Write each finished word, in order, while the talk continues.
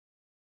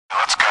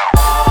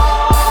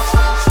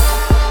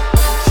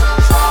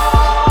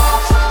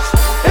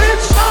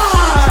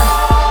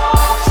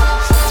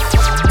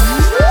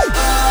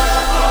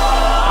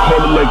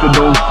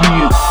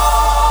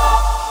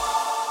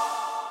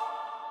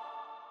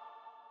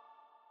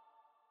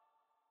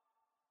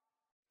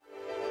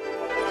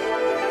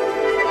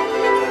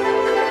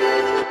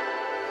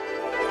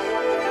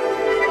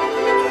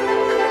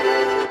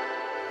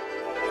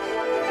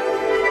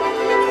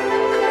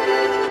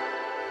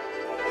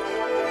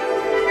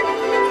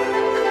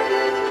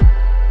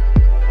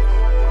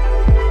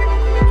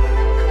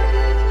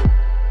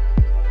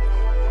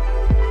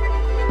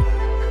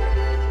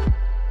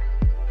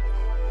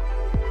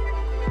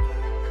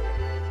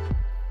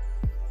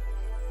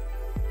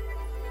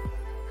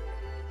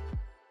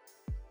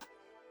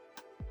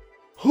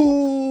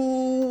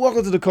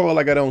Welcome to the Call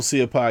Like I Don't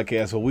See It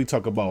podcast, where we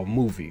talk about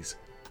movies,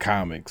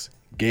 comics,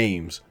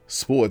 games,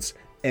 sports,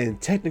 and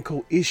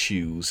technical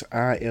issues.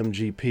 I am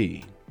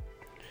GP.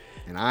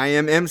 And I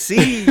am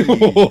MC.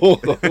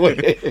 Hold on,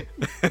 wait.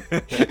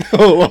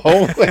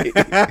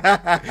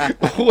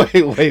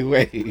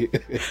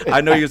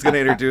 I know you was going to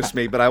introduce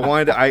me, but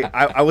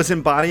I was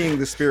embodying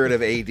the spirit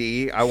of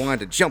AD. I wanted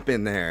to jump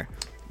in there.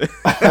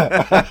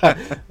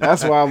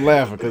 That's why I'm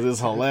laughing, because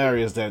it's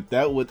hilarious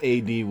that what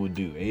AD would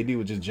do. AD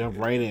would just jump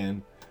right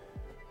in,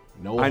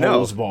 no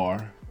holds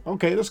bar.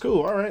 Okay, that's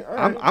cool. All right.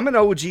 I'm an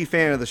OG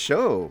fan of the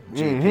show,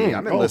 GP.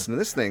 I've been listening to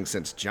this thing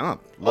since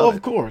Jump.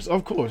 Of course.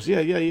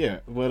 Yeah.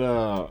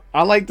 But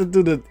I like to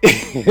do the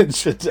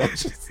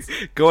introductions.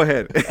 Go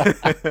ahead.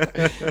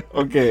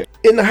 Okay.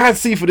 In the hot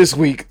seat for this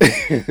week,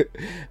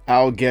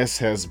 our guest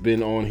has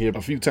been on here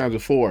a few times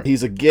before.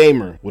 He's a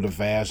gamer with a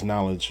vast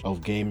knowledge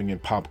of gaming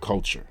and pop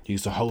culture.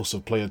 He's the host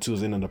of Player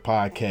 2's End of the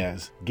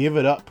Podcast. Give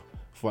it up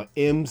for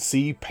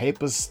MC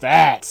Paper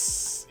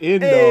Stacks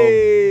in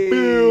the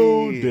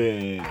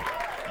building.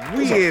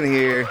 We in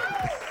here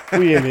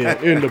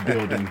in the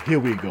building. Here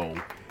we go.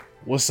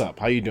 What's up?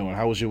 How you doing?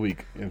 How was your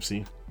week,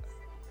 MC?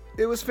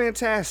 It was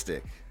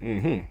fantastic.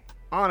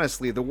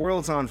 Honestly, the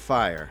world's on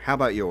fire. How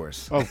about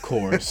yours? Of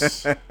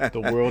course.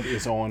 The world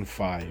is on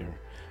fire.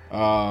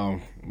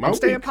 I'm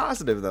staying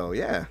positive, though.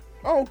 Yeah.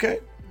 Oh,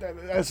 okay.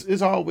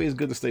 It's always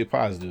good to stay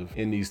positive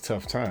in these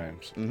tough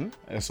times.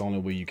 That's the only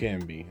way you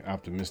can be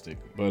optimistic.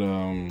 But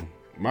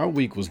my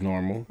week was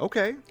normal.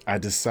 Okay. I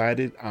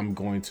decided I'm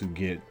going to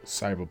get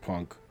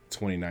Cyberpunk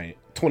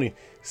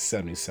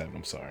 2077.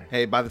 I'm sorry.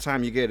 Hey, by the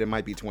time you get it, it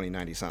might be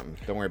 2090 something.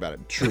 Don't worry about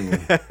it. True.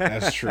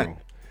 That's true.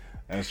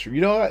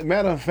 You know what?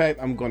 Matter of fact,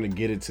 I'm going to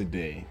get it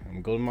today. I'm going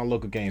to go to my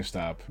local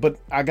GameStop. But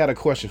I got a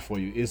question for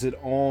you. Is it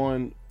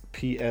on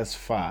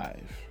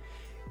PS5?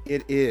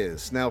 It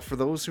is. Now, for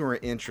those who are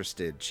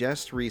interested,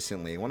 just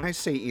recently, when I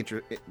say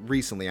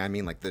recently, I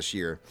mean like this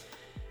year,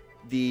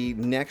 the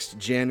next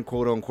gen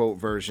quote-unquote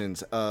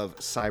versions of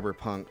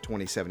Cyberpunk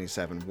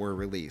 2077 were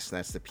released.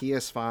 That's the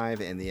PS5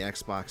 and the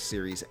Xbox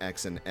Series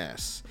X and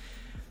S.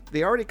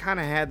 They already kind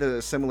of had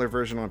the similar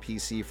version on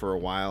PC for a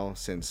while,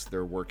 since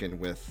they're working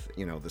with,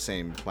 the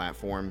same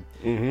platform.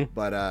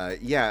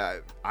 But yeah,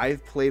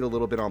 I've played a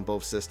little bit on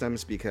both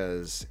systems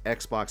because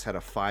Xbox had a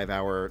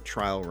 5-hour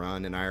trial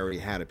run and I already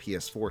had a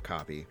PS4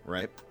 copy,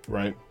 right?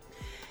 Right.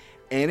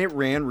 And it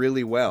ran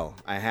really well,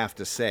 I have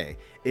to say.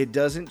 It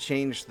doesn't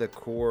change the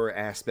core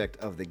aspect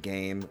of the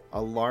game.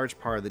 A large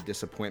part of the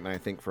disappointment, I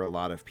think, for a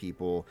lot of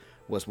people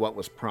was what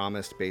was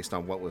promised based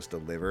on what was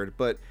delivered.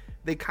 But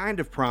they kind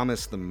of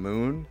promised the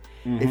moon.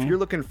 If you're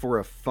looking for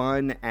a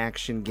fun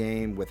action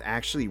game with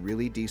actually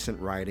really decent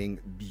writing,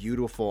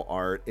 beautiful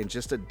art, and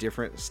just a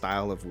different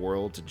style of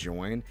world to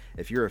join,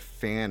 if you're a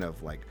fan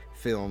of like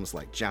films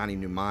like Johnny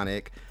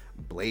Mnemonic,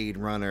 Blade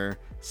Runner,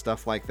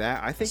 stuff like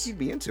that, I think you'd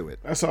be into it.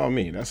 That's all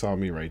me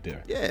right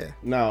there. Yeah.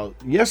 Now,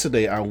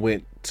 yesterday I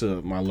went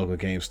to my local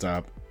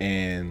GameStop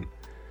and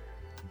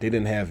they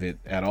didn't have it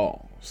at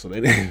all. So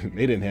they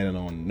didn't have it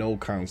on no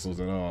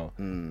consoles at all.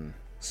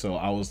 So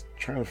I was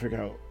trying to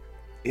figure out,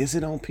 is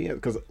it on PS?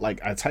 Because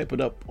like I type it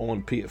up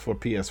on for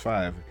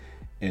PS5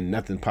 and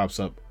nothing pops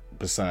up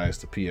besides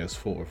the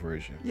PS4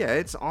 version. Yeah,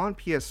 it's on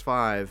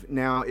PS5.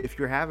 Now, if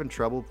you're having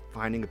trouble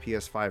finding a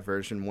PS5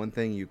 version, one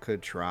thing you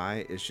could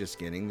try is just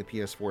getting the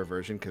PS4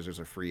 version because there's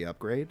a free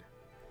upgrade.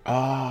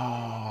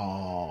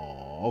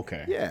 Oh,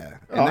 okay. Yeah,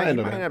 and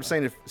you might end up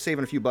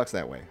saving a few bucks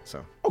that way.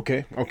 So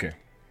Okay.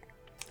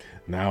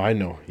 Now I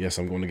know. Yes,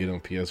 I'm going to get it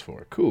on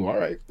PS4. Cool. All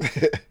right.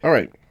 All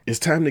right. It's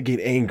time to get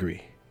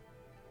angry,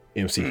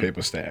 MC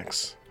Paper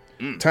Stacks.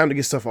 Time to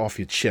get stuff off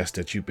your chest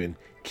that you've been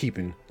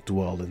keeping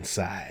dwell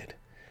inside.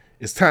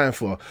 It's time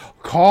for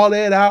Call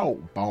It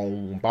Out.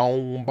 Boom,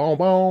 boom, boom,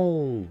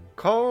 boom.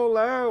 Call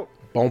out.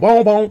 Boom,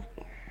 boom, boom.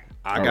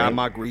 I got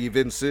my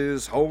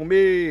grievances,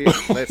 homie.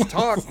 Let's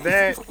talk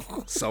that.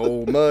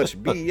 So much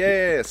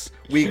BS.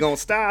 We gon'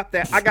 stop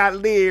that. I got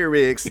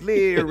lyrics.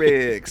 Stay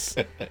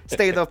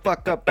the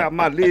fuck up out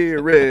my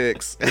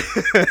lyrics.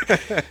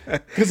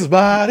 This is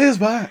bye.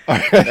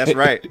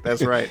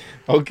 That's right.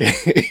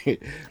 Okay.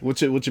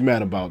 What you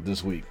mad about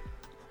this week?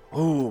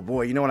 Oh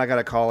boy, you know what I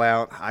gotta call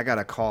out? I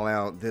gotta call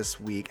out this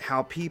week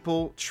how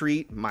people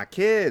treat my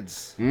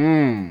kids.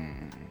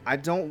 I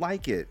don't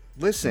like it.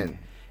 Listen.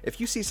 If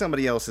you see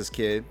somebody else's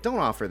kid, don't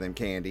offer them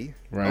candy,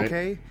 right?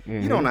 Okay?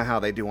 You don't know how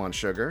they do on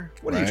sugar.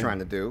 What are you trying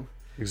to do?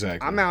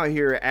 Exactly. I'm out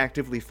here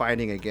actively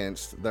fighting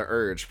against the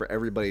urge for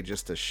everybody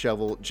just to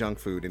shovel junk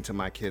food into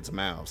my kids'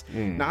 mouths.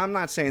 Now, I'm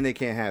not saying they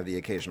can't have the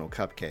occasional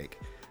cupcake,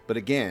 but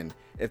again,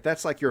 if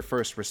that's like your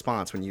first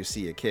response when you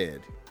see a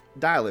kid,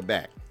 dial it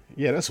back.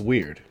 Yeah, that's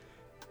weird.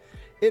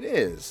 It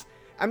is.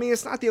 I mean,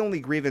 it's not the only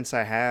grievance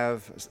I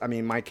have. I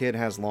mean, my kid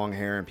has long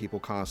hair and people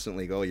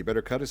constantly go, you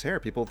better cut his hair.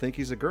 People think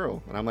he's a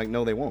girl. And I'm like,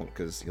 no, they won't,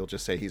 because he'll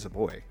just say he's a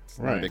boy. It's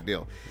not a big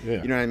deal.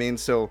 Yeah. You know what I mean?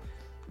 So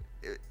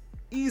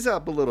ease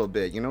up a little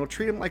bit, you know,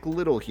 treat them like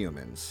little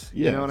humans.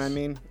 You know what I Yes.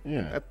 mean?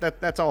 Yeah.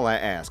 That's all I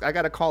ask. I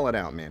got to call it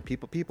out, man.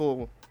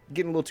 People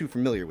getting a little too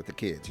familiar with the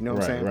kids. You know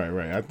what I'm saying?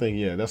 Right. I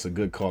think that's a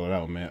good call it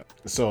out, man.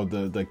 So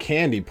the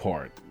candy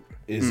part,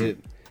 is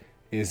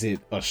it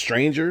a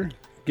stranger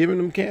giving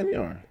them candy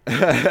or?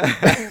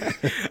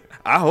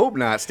 I hope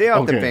not. Stay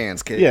off the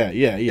fans, kid. Yeah.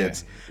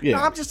 No,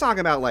 I'm just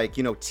talking about, like,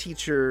 you know,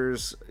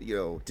 teachers, you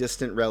know,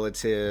 distant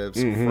relatives,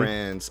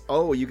 friends.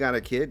 Oh, you got a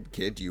kid?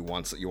 Kid, do you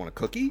want a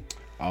cookie?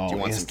 Oh, do you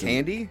want instant. some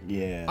candy?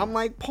 Yeah. I'm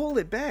like, pull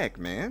it back,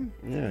 man.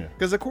 Yeah.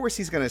 Because of course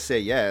he's gonna say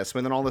yes,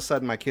 but then all of a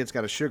sudden my kid's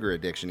got a sugar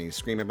addiction. He's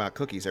screaming about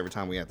cookies every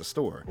time we at the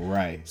store.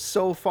 Right.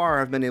 So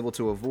far, I've been able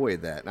to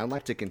avoid that, and I'd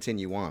like to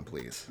continue on,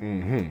 please.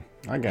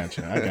 I got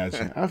you.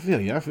 I feel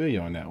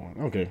you on that one.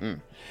 Okay.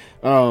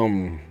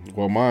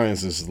 Well,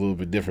 mine's is a little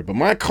bit different, but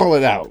mine call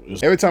it out.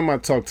 Every time I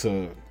talk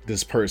to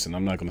this person,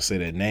 I'm not going to say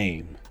their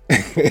name.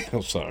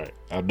 I'm sorry.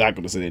 I'm not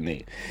going to say their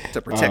name.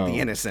 To protect the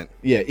innocent.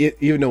 Yeah,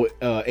 even though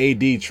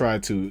AD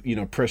tried to,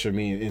 pressure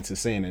me into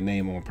saying their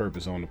name on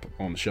purpose on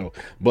the show,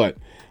 but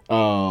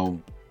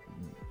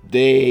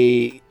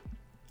they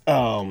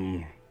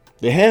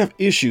have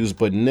issues,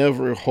 but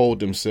never hold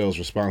themselves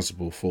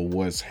responsible for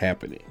what's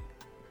happening.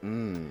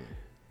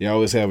 They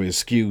always have an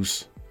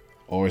excuse,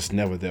 or it's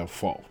never their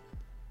fault.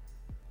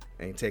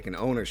 Ain't taking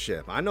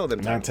ownership. I know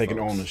them. Not taking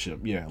folks. ownership.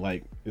 Yeah,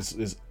 like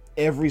it's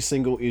every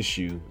single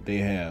issue they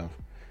have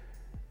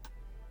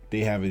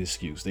an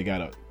excuse. They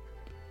got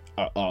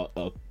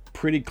a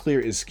pretty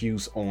clear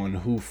excuse on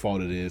who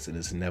fault it is, and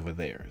it's never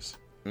theirs.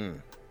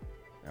 And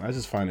I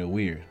just find it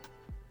weird.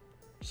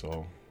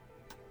 So,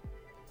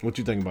 what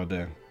you think about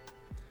that?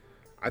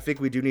 I think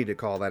we do need to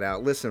call that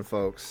out. Listen,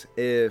 folks,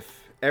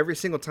 if every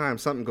single time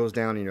something goes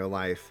down in your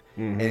life,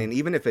 and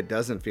even if it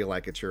doesn't feel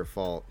like it's your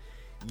fault,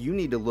 you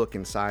need to look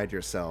inside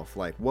yourself,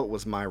 like, what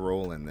was my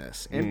role in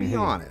this? And be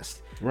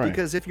honest. Right.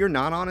 Because if you're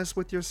not honest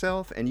with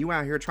yourself and you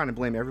out here trying to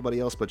blame everybody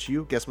else but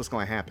you, guess what's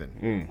going to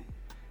happen?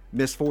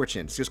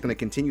 Misfortune. It's just going to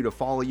continue to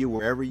follow you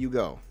wherever you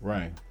go.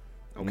 Right.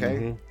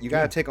 Okay? You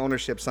got to take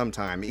ownership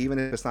sometime. Even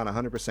if it's not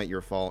 100%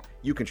 your fault,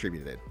 you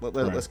contributed.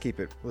 Let's keep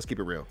it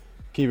real.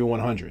 Keep it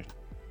 100.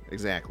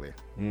 Exactly.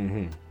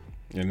 And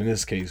in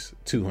this case,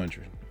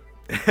 200.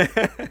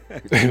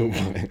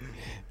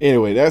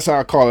 Anyway, that's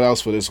our call it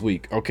outs for this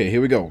week. Okay,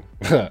 here we go.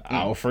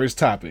 Our first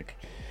topic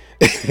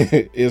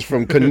is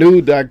from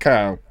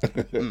canoe.com.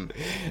 I'm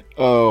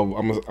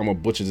gonna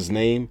butcher this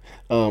name.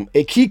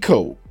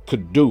 Akiko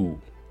Kadu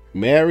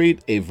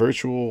married a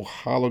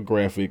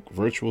holographic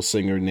virtual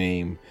singer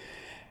named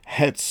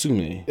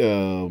Hatsune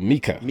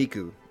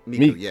Miku,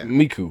 yeah.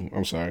 Miku,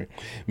 I'm sorry.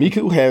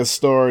 Miku has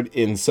starred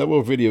in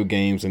several video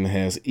games and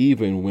has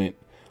even went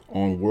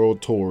on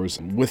world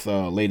tours with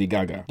Lady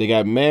Gaga. They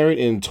got married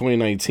in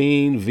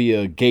 2019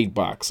 via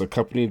Gatebox, a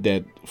company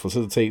that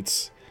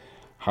facilitates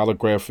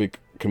holographic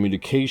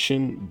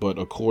communication, but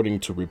according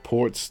to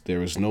reports,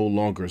 there is no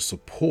longer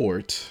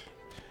support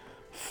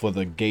for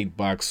the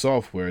Gatebox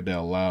software that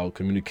allowed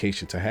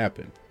communication to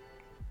happen.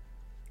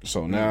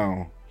 So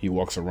now he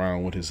walks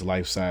around with his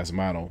life-size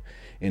model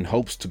in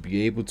hopes to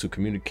be able to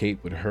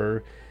communicate with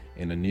her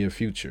in the near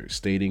future,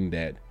 stating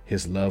that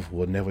his love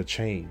will never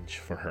change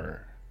for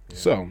her.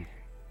 So,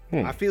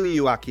 I feel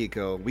you,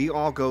 Akiko. We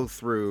all go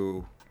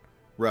through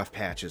rough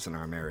patches in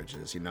our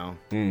marriages, you know?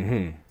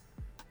 And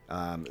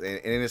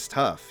it's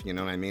tough, you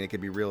know what I mean? It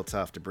could be real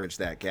tough to bridge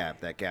that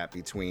gap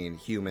between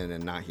human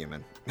and not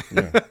human.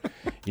 yeah.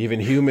 Even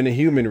human to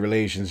human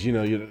relations,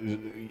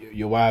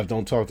 your wife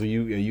don't talk to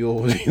you and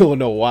you don't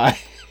know why.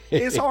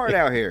 It's hard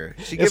out here.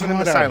 She It's giving him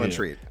hard the out silent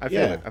here. treat.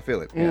 I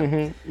feel it.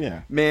 Yeah.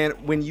 Yeah. Man,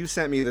 when you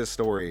sent me this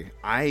story,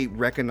 I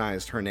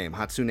recognized her name,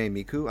 Hatsune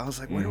Miku. I was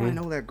like, where do I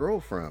know that girl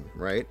from?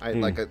 Right?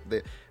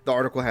 The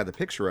article had the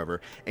picture of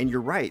her, and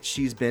you're right.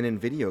 She's been in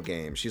video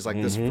games. She's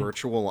like this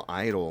virtual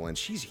idol, and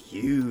she's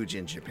huge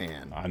in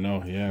Japan. I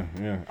know. Yeah.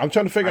 I'm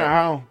trying to figure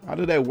out how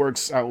did that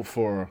works out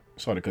for.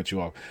 Sorry to cut you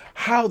off.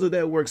 How did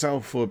that works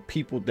out for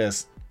people?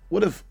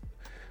 What if?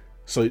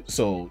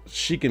 So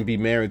she can be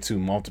married to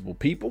multiple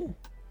people.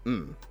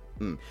 You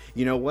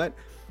know what?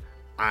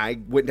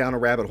 I went down a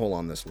rabbit hole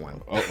on this one.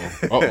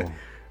 Uh-oh.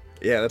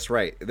 Yeah, that's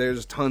right.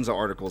 There's tons of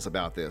articles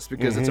about this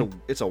because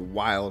it's a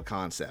wild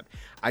concept.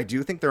 I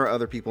do think there are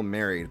other people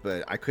married,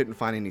 but I couldn't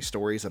find any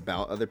stories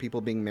about other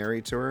people being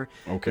married to her.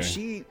 Okay. But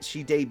she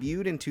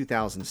debuted in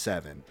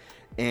 2007,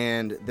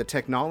 and the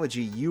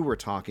technology you were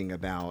talking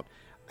about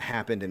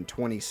happened in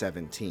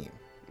 2017.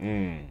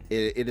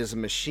 It is a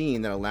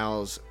machine that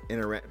allows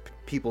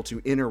people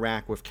to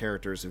interact with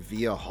characters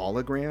via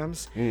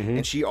holograms,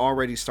 and she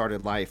already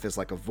started life as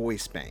like a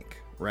voice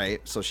bank, right?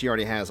 So she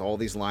already has all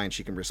these lines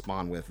she can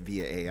respond with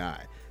via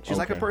AI. She's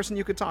like a person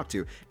you could talk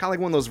to, kind of like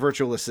one of those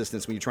virtual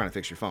assistants when you're trying to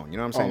fix your phone. You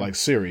know what I'm saying? Like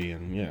Siri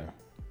and yeah.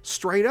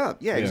 Straight up,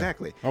 yeah,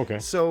 exactly. Okay.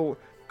 So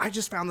I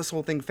just found this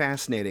whole thing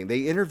fascinating.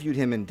 They interviewed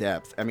him in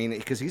depth. I mean,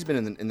 because he's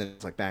been in the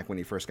like back when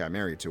he first got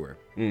married to her.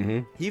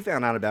 Mm-hmm. He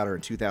found out about her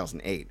in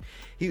 2008.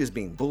 He was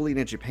being bullied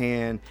in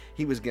Japan.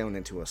 He was going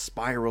into a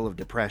spiral of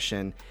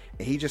depression.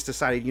 And he just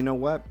decided, you know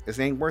what? This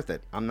ain't worth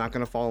it. I'm not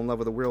going to fall in love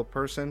with a real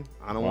person.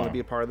 I don't want to be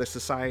a part of this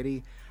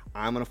society.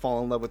 I'm going to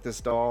fall in love with this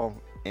doll.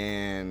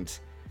 And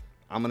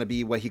I'm going to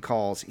be what he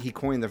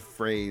coined the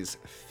phrase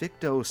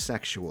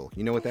fictosexual.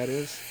 You know what that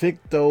is?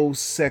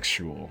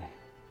 Fictosexual.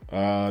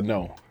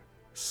 No.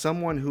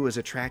 Someone who is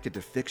attracted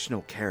to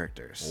fictional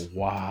characters.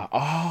 Wow.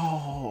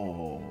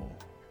 Oh.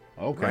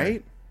 Okay.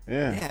 Right?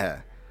 Yeah. Yeah.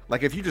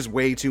 Like if you're just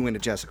way too into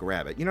Jessica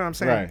Rabbit. You know what I'm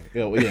saying? Right.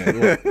 Yeah.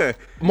 Well,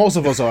 most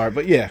of us are,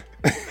 but yeah.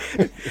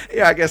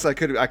 Yeah, I guess I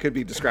could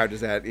be described as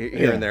that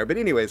here and there. But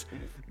anyways,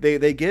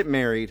 they get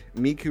married.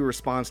 Miku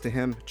responds to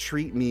him,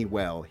 treat me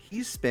well.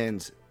 He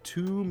spends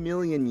 2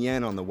 million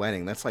yen on the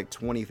wedding. That's like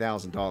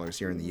 $20,000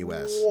 here in the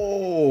U.S.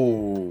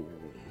 Whoa.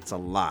 It's a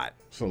lot.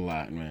 It's a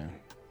lot, man.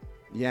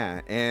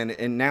 Yeah,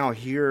 and now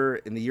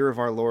here in the year of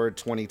our Lord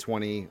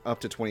 2020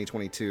 up to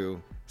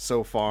 2022,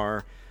 so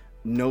far,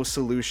 no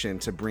solution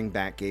to bring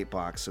back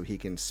Gatebox so he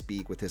can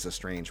speak with his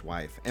estranged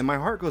wife. And my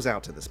heart goes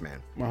out to this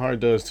man. My heart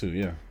does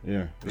too.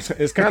 Yeah.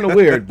 It's kind of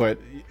weird, but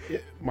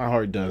my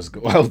heart does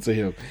go out to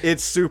him.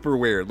 It's super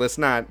weird. Let's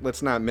not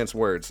mince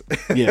words.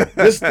 Yeah,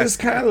 this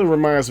kind of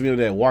reminds me of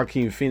that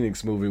Joaquin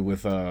Phoenix movie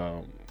with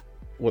Her.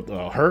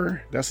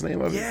 That's the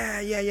name of it.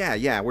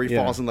 Yeah. Where he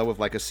falls in love with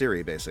like a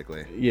Siri,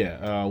 basically.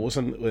 Yeah.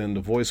 And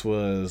the voice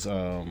was.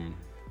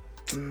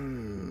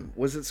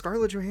 Was it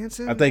Scarlett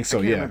Johansson? I think so.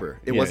 I can't remember.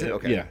 It wasn't.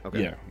 Okay. Yeah.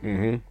 Okay. Yeah.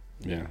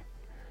 Mm-hmm. Yeah.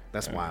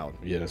 That's wild.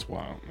 Yeah, that's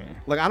wild, man.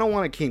 Like, I don't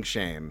want to kink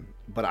shame,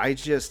 but I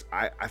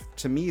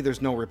to me,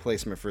 there's no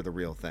replacement for the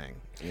real thing.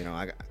 You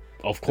know,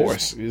 of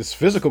course, it's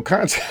physical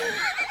contact.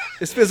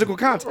 It's physical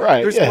contact.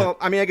 Right. Well,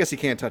 I mean, I guess he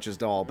can't touch his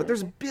doll, but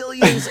there's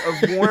billions of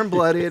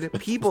warm-blooded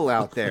people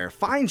out there.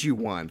 Find you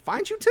one.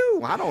 Find you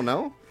two. I don't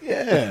know.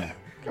 Yeah.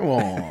 Come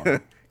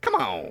on. Come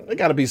on. There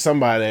got to be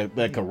somebody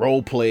that could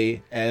role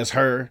play as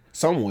her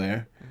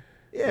somewhere.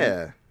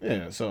 Yeah.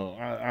 Yeah. So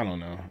I don't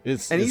know. You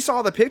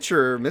saw the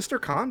picture, Mr.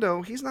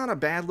 Kondo. He's not a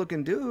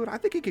bad-looking dude. I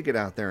think he could get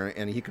out there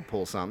and he could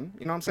pull something.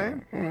 You know what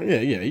I'm saying?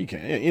 Yeah. He can.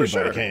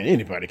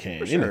 Anybody can.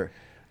 For sure.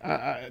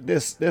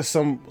 There's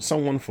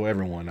someone for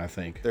everyone, I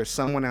think. There's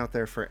someone out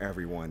there for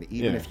everyone,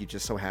 even if you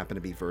just so happen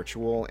to be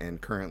virtual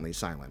and currently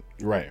silent.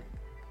 Right.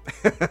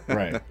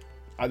 Right.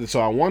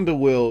 So I wonder,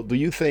 do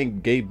you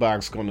think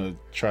Gatebox gonna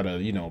try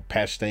to,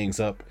 patch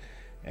things up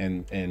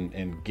and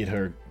get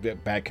her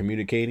back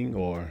communicating,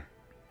 or?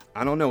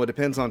 I don't know. It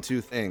depends on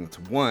two things.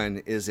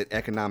 One, is it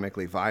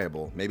economically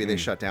viable? Maybe they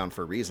shut down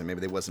for a reason.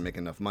 Maybe they wasn't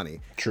making enough money.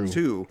 True.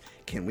 Two,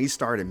 can we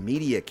start a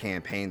media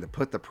campaign to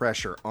put the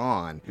pressure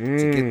on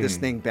to get this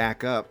thing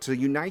back up to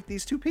unite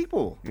these two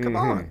people? Come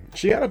on.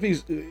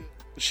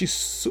 She's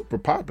super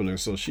popular,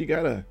 so she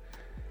gotta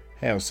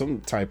have some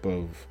type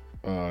of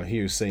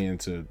hearsay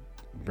to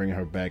bring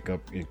her back up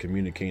and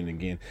communicating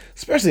again.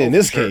 Especially in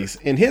this case.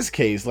 In his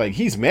case, like,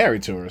 he's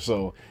married to her,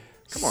 so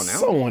come on now.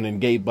 Someone in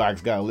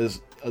Gatebox got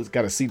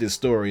to see this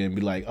story and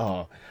be like,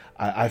 oh,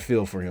 I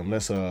feel for him.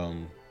 Let's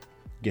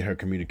get her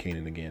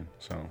communicating again.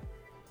 So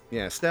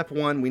yeah, step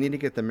one, we need to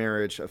get the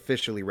marriage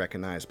officially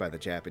recognized by the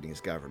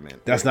Japanese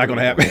government. That's not going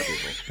to happen.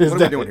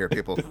 What are we doing here,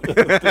 people?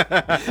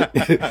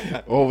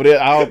 Over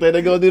there, I don't think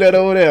they're going to do that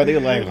over there. They're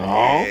like,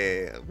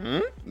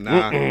 oh,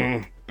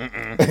 nah.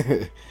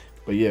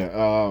 But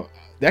yeah,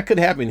 that could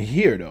happen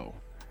here, though.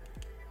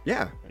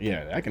 Yeah,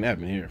 that can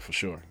happen here for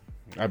sure.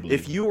 I believe.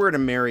 If you were to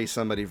marry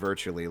somebody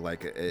virtually,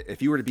 like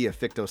if you were to be a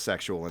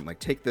fictosexual and like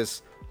take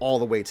this all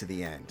the way to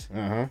the end,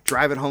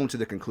 drive it home to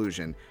the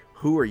conclusion,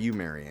 who are you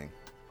marrying?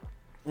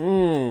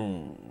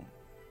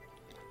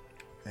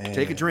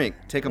 Take a drink.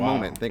 Take a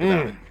moment. Think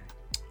about it.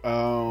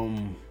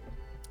 I'm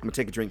gonna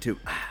take a drink too.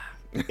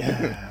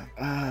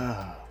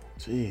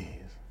 Jeez.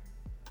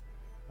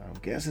 I'm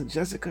guessing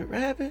Jessica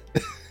Rabbit.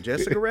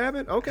 Jessica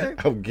Rabbit? Okay.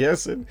 I'm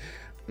guessing.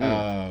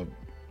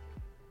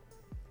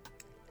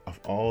 Of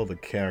all the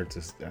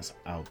characters that's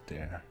out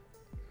there,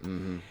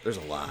 there's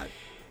a lot.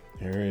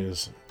 There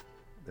is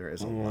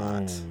a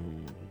lot.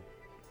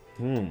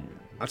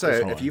 I'll tell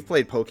you, if you've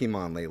played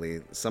Pokemon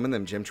lately, some of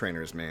them gym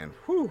trainers, man,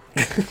 whew.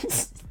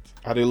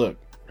 How they look?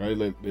 They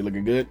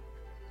looking good?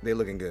 They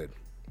looking good.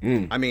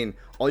 I mean,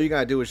 all you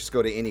gotta do is just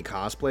go to any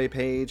cosplay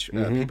page.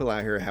 People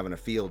out here are having a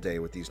field day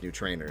with these new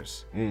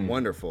trainers.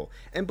 Wonderful.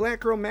 And Black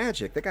Girl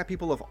Magic, they got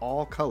people of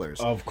all colors.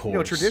 Of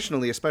course.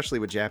 Traditionally, especially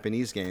with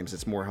Japanese games,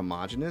 it's more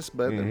homogenous,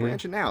 but they're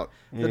branching out.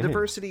 The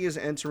diversity is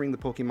entering the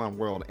Pokemon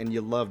world, and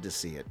you love to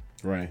see it.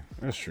 Right.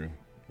 That's true.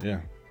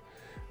 Yeah.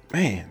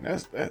 Man,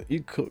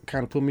 you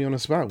kind of put me on the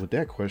spot with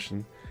that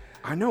question.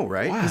 I know,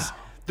 right? Wow.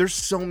 There's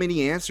so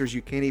many answers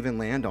you can't even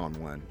land on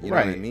one. You know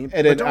right. what I mean?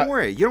 And but don't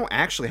worry, you don't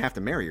actually have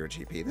to marry your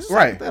GP. This is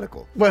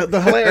hypothetical. But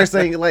the hilarious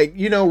thing, like,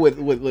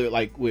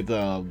 with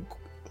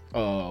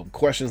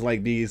questions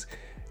like these,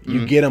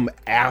 you get them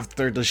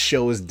after the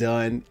show is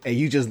done, and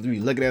you just be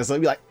looking at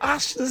something, be like, I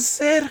should have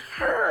said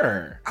her.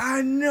 her.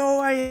 I know,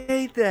 I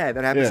hate that.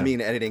 That happens Yeah. to me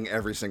in editing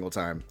every single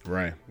time.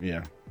 Right.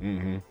 Yeah.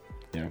 Mm-hmm.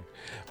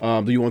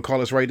 Yeah. Do you want to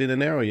call us right in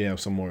there, or you have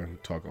some more to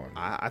talk on?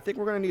 I think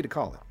we're going to need to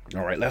call it.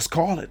 All right, let's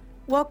call it.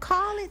 Well,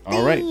 call it then.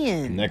 All right.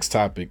 Next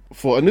topic.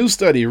 For a new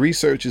study,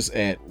 researchers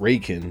at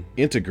Raykin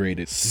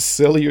integrated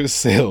cellular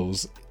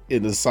cells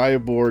in the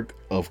cyborg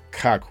of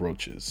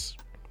cockroaches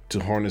to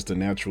harness the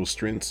natural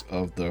strengths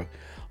of the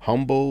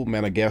humble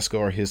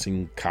Madagascar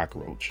hissing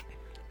cockroach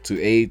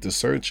to aid the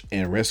search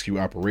and rescue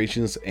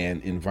operations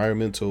and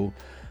environmental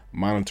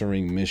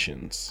monitoring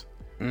missions.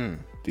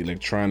 The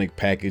electronic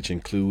package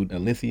include a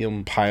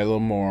lithium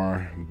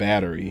polymer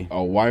battery,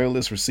 a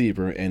wireless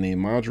receiver, and a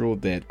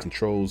module that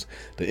controls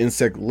the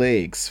insect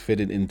legs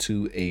fitted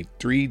into a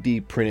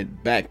 3D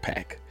printed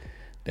backpack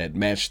that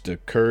matched the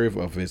curve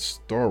of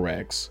its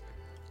thorax,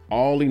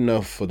 all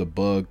enough for the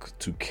bug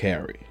to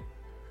carry.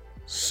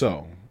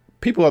 So,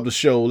 people of the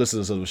show,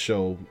 listeners of the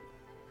show,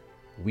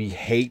 we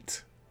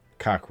hate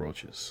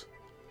cockroaches.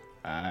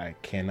 I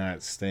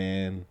cannot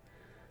stand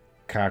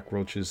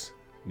cockroaches.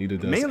 Neither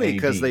does Mainly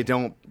because AD. they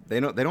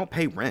don't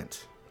pay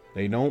rent.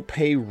 They don't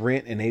pay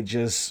rent, and they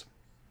just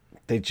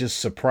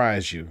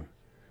surprise you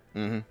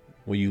when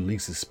you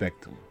least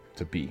expect them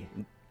to be.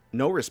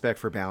 No respect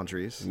for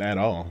boundaries. Not at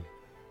all.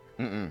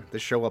 They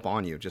show up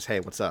on you. Just, hey,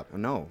 what's up?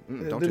 No,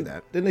 don't do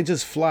that. Then they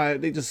just fly.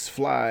 They just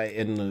fly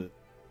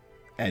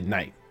at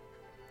night.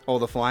 Oh,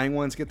 the flying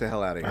ones, get the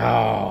hell out of here.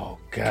 Oh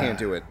God, Can't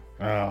do it.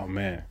 Oh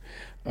man.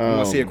 You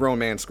want to see a grown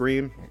man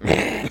scream?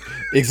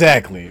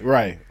 Exactly.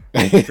 Right.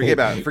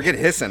 Forget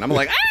hissing. I'm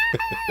like,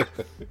 ah!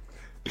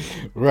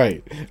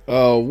 Right.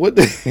 What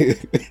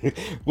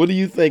do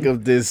you think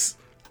of this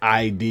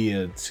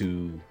idea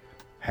to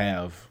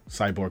have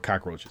cyborg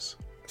cockroaches?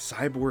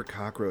 Cyborg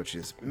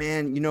cockroaches.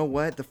 Man, you know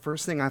what? The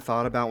first thing I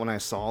thought about when I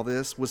saw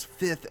this was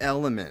Fifth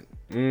Element.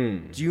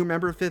 Do you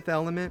remember Fifth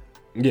Element?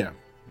 Yeah.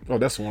 Oh,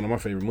 that's one of my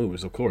favorite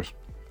movies, of course.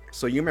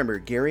 So you remember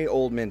Gary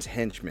Oldman's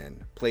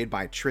henchman, played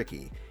by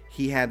Tricky.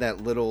 He had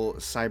that little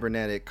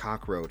cybernetic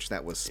cockroach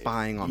that was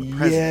spying on the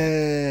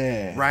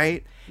president. Yeah.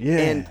 Right? Yeah.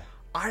 And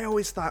I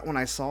always thought when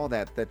I saw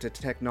that the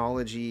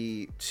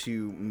technology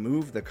to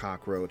move the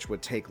cockroach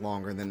would take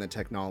longer than the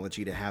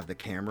technology to have the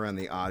camera and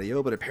the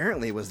audio, but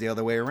apparently it was the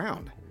other way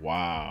around.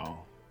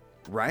 Wow.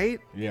 Right?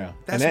 Yeah.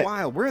 That's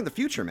wild. We're in the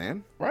future,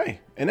 man. Right.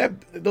 And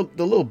that the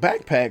little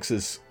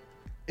backpacks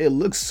it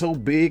looks so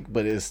big,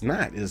 but it's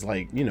not. It's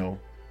like,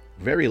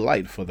 very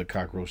light for the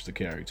cockroach to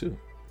carry too.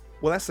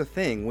 Well, that's the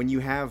thing. When you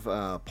have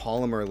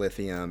polymer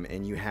lithium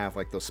and you have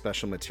like those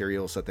special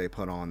materials that they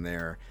put on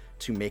there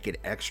to make it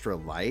extra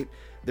light,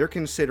 they're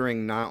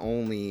considering not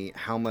only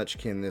how much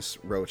can this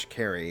roach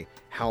carry,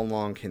 how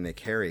long can they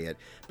carry it,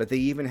 but they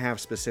even have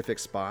specific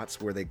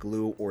spots where they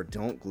glue or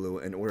don't glue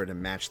in order to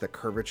match the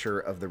curvature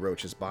of the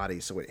roach's body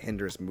so it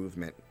hinders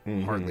movement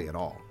hardly at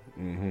all.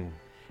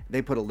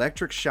 They put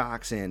electric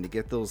shocks in to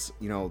get those,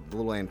 the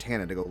little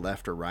antenna to go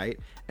left or right,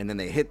 and then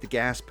they hit the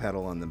gas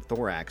pedal on the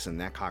thorax, and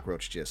that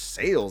cockroach just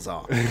sails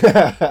off.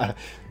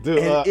 Dude,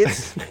 And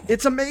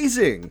it's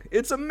amazing.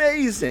 It's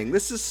amazing.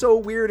 This is so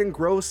weird and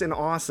gross and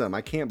awesome.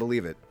 I can't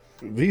believe it.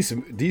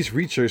 these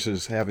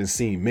researchers haven't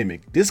seen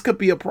Mimic. This could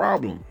be a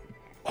problem.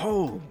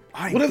 Oh,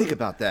 I didn't think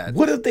about that.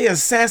 What if they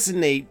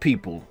assassinate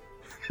people?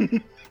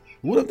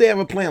 What if they have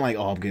a plan like,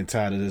 I'm getting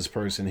tired of this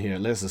person here.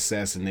 Let's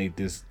assassinate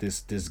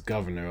this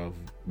governor of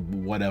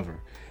whatever,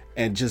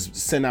 and just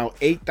send out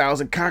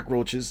 8,000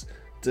 cockroaches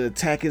to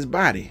attack his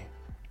body.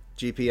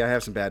 GP, I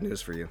have some bad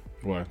news for you.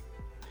 What?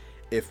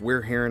 If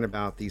we're hearing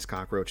about these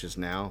cockroaches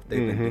now,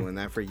 they've been doing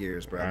that for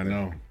years, bro. I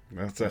know.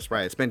 That's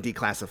right. It's been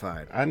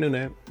declassified. I knew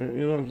that. You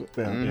know what I'm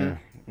saying?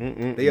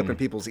 Yeah. They up in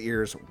people's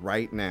ears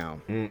right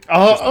now. Burrowing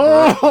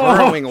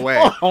Burrowing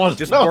away.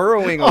 Just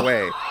burrowing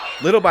away.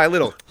 Little by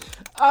little.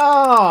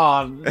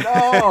 Oh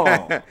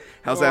no!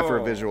 How's that for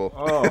a visual?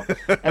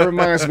 That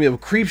reminds me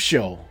of Creep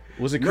Show.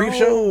 Was it Creep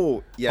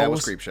Show? Yeah, it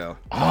was Creep Show.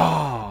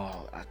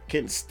 Oh, I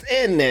can't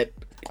stand that.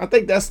 I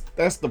think that's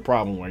the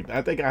problem right there.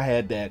 I think I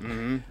had that.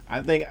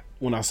 I think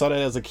when I saw that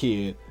as a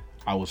kid,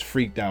 I was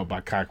freaked out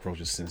by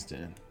cockroaches since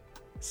then.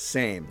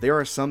 Same. There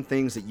are some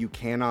things that you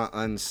cannot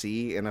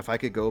unsee, and if I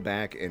could go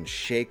back and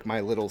shake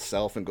my little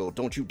self and go,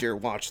 "Don't you dare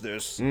watch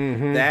this,"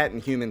 that and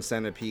Human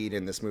Centipede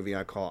and this movie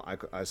I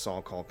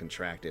saw called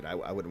Contracted,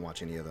 I wouldn't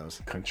watch any of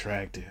those.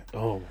 Contracted.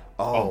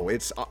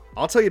 It's.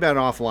 I'll tell you about it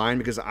offline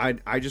because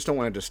I just don't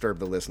want to disturb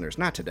the listeners.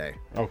 Not today.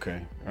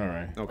 Okay. All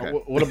right. Okay.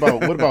 What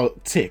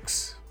about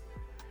ticks?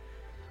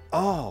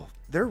 Oh,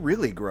 they're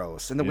really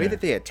gross, and the way Yeah.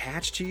 that they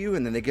attach to you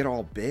and then they get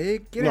all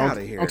big. Get out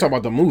of here. I'm talking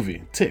about the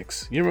movie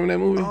Ticks. You remember that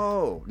movie?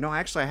 Oh no,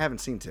 actually I haven't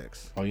seen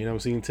Ticks. Oh, you never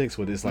seen ticks?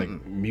 Where it's like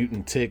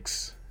mutant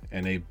ticks,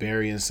 and they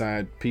bury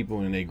inside people,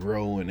 and they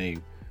grow, and they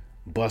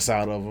bust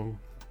out of them.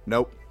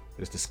 Nope.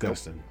 It's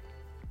disgusting.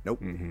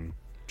 Nope.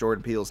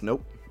 Jordan Peele's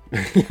nope.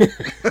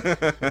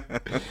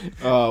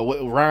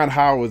 Ron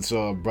Howard's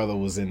brother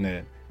was in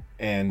that,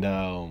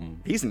 and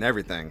He's in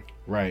everything.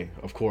 right,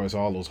 of course,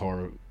 all those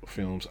horror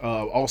films.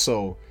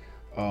 Also,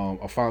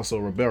 Alfonso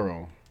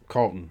Ribeiro,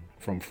 Carlton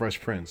from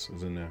Fresh Prince,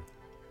 is in there.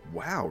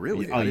 Wow,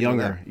 really?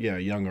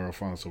 Younger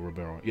Alfonso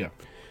Ribeiro. Yeah.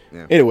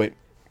 Yeah. Anyway,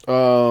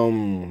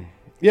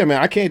 yeah,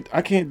 man, I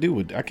can't deal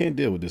with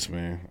this,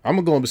 man.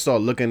 I'm gonna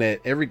start looking at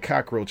every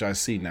cockroach I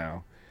see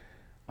now.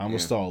 I'm gonna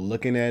start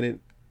looking at it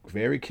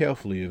very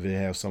carefully if they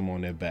have some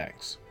on their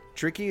backs.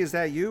 Tricky, is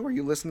that you? Are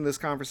you listening to this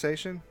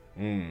conversation?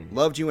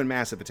 Loved you in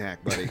Massive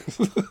Attack, buddy.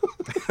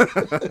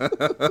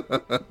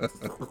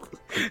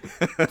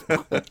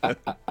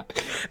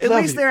 At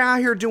least they're out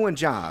here doing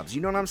jobs.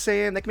 You know what I'm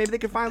saying? Like maybe they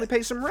can finally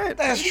pay some rent.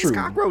 That's These true.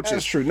 Cockroaches.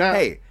 That's true. Now,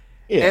 hey,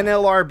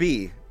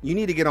 NLRB, you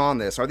need to get on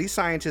this. Are these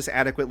scientists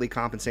adequately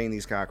compensating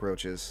these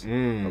cockroaches?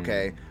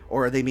 Okay,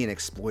 or are they being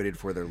exploited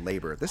for their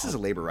labor? This is a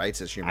labor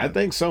rights issue, man. I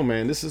think so,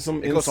 man. This is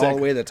some. It goes all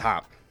the way to the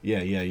top.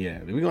 Yeah.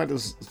 We're gonna have to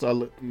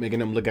start making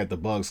them look at the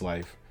bug's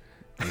life.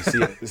 And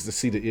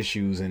see the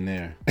issues in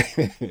there.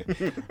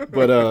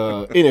 But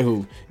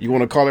anywho, you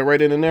want to call it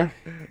right in there?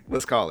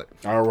 Let's call it.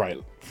 All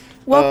right.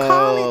 Well,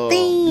 call it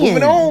then.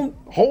 Moving on.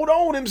 Hold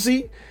on,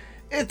 MC.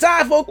 It's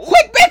time for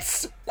quick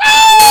bits.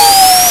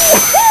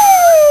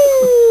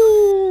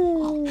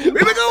 Here we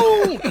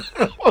go.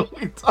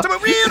 To the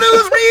real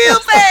news real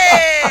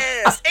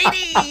fast.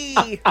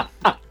 80.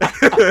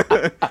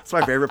 That's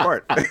my favorite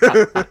part.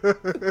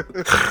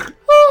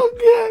 Oh,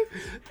 God.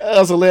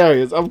 That's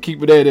hilarious. I'm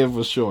keeping that in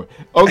for sure.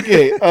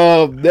 Okay.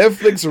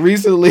 Netflix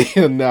recently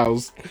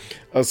announced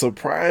a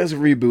surprise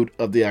reboot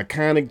of the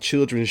iconic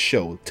children's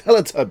show,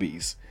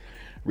 Teletubbies,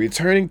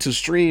 returning to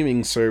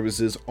streaming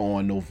services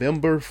on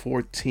November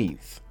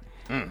 14th.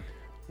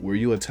 Were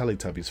you a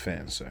Teletubbies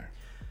fan, sir?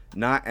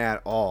 Not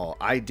at all.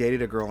 I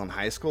dated a girl in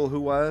high school who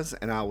was,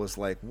 and I was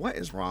like, what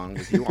is wrong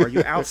with you? Are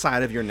you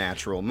outside of your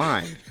natural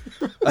mind?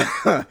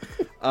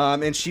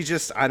 And she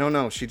just, I don't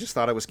know. She just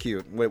thought I was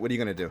cute. What are you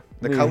going to do?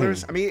 The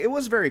colors? I mean, it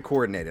was very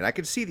coordinated. I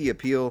could see the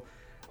appeal.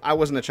 I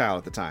wasn't a child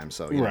at the time,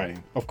 so. Right.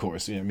 Of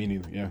course. Yeah, me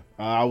neither. Yeah.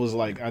 I was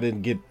like, I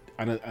didn't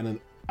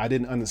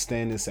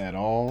understand this at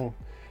all.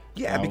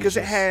 Yeah, because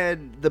it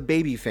had the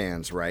baby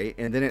fans, right?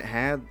 And then it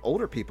had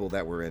older people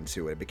that were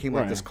into it. It became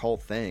like this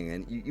cult thing.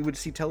 And you would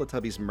see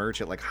Teletubbies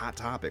merch at like Hot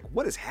Topic.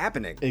 What is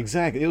happening?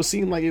 Exactly. It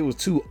seemed like it was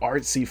too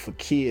artsy for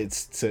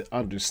kids to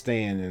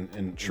understand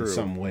in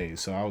some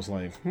ways. So I was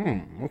like,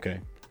 okay.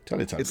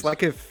 Teletubbies.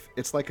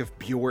 It's like if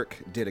Bjork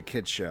did a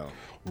kids show.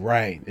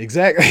 Right.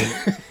 Exactly.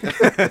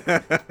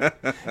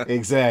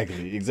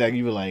 Exactly.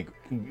 You were like,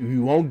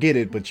 you won't get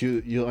it, but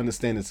you'll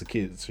understand it's a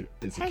kids show.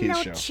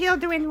 Hello,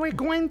 children. We're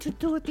going to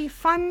do the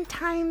fun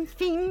time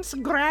things.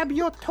 Grab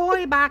your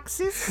toy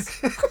boxes.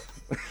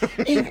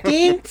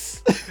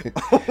 Thanks.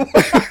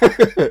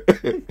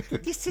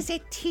 This is a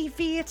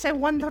TV. It's a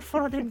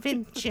wonderful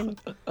invention.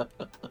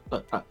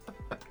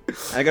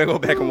 I gotta go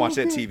back and watch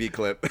that TV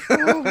clip.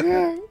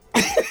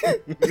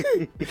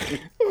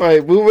 All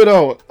right, moving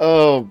on.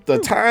 The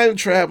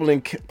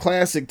time-traveling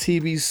classic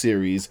TV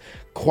series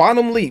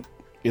Quantum Leap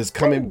is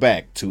coming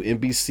back to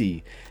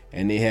NBC,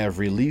 and they have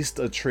released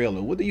a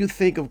trailer. What do you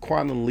think of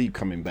Quantum Leap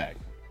coming back?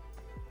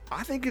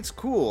 I think it's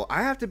cool.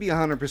 I have to be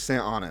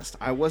 100% honest.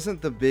 I wasn't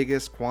the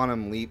biggest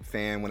Quantum Leap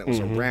fan when it was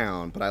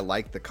around, but I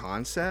like the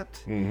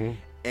concept. And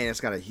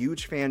it's got a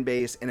huge fan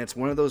base, and it's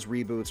one of those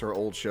reboots or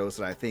old shows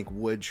that I think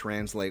would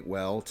translate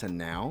well to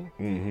now.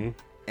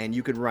 And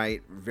you could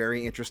write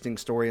very interesting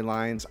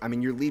storylines. I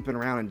mean, you're leaping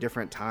around in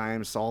different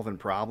times, solving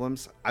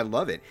problems. I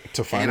love it.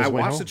 To find his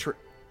way home.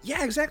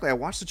 Yeah, exactly. I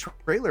watched the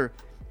trailer.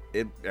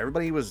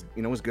 Everybody was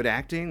good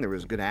acting. There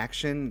was good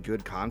action,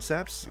 good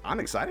concepts. I'm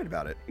excited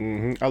about it.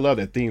 I love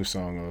that theme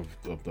song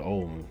of the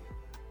old one.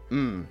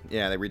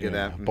 Yeah, they redid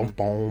that. Boom,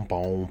 boom,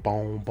 boom,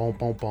 boom, boom,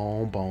 boom,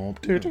 boom, boom.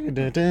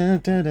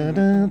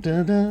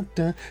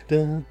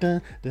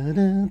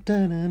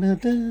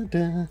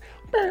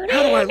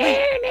 How do I leap?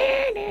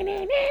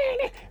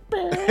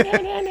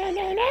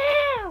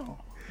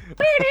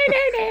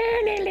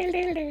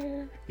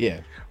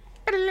 Yeah.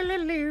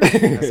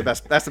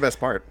 That's the best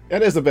part.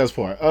 That is the best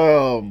part.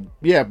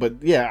 Yeah,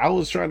 but yeah, I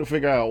was trying to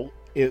figure out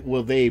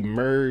will they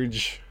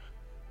merge.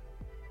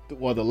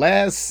 Well, the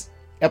last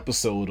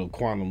episode of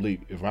Quantum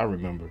Leap, if I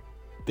remember,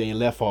 they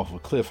left off a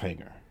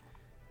cliffhanger.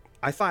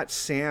 I thought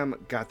Sam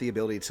got the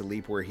ability to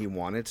leap where he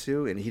wanted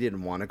to, and he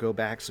didn't want to go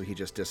back, so he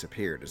just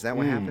disappeared. Is that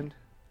what happened?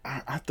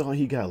 I thought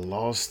he got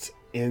lost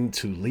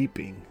into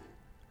leaping.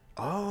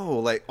 Oh,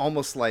 like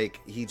almost like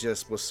he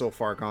just was so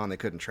far gone they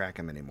couldn't track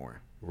him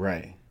anymore.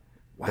 Right.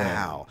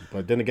 Wow.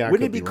 But then again,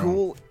 wouldn't it be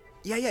cool?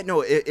 Yeah.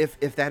 No,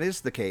 if that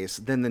is the case,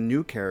 then the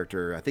new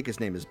character, I think his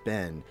name is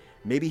Ben.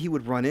 Maybe he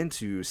would run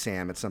into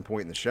Sam at some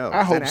point in the show.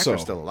 I hope that so.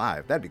 actor's still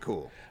alive. That'd be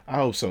cool. I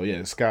hope so.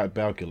 Yeah, Scott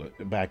Bakula.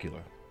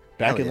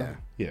 Yeah.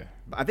 Yeah.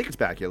 I think it's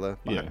Bakula.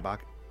 Yeah.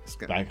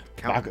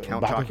 Count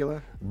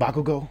Chocula?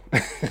 Bakugo.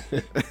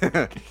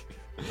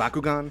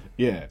 Bakugan.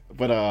 Yeah,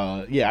 but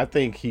I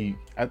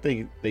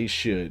think they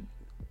should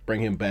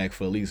bring him back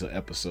for at least an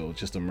episode,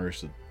 just to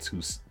merge the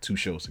two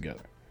shows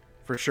together.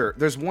 For sure.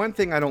 There's one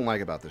thing I don't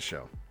like about this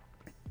show.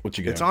 What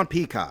you got? It's on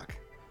Peacock.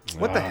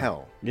 What the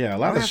hell? Yeah, a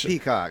lot of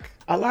Peacock.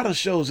 A lot of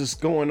shows is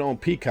going on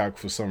Peacock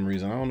for some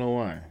reason. I don't know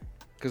why.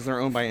 because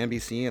they're owned by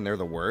NBC and they're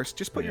the worst.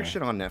 Just put your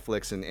shit on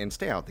Netflix and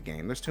stay out the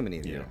game. There's too many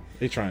of you.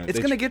 It's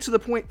going to get to the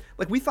point,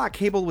 like we thought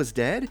cable was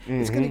dead.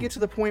 It's going to get to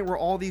the point where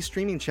all these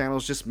streaming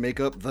channels just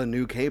make up the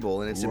new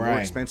cable, and it's more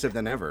expensive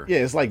than ever. Yeah,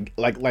 it's like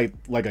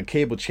a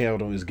cable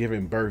channel is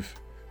giving birth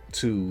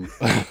to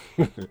a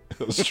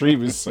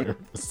streaming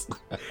service.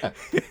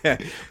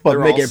 But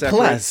make it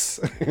plus.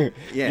 Make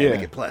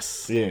it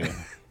plus. Yeah.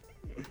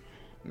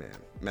 Man,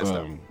 messed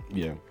up.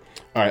 Yeah.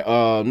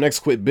 All right, next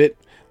quick bit.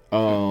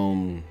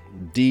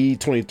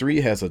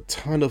 D23 has a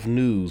ton of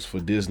news for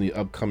Disney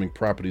upcoming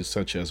properties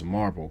such as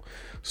Marvel,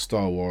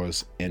 Star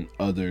Wars, and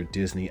other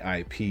Disney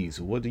IPs.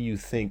 What do you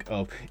think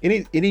of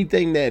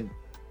anything that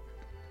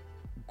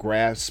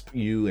grasped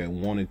you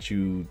and wanted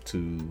you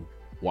to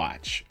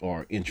watch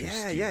or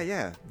interest you?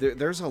 Yeah.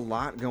 There's a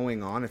lot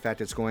going on. In fact,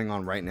 it's going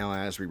on right now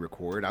as we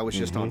record. I was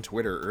just on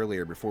Twitter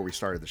earlier before we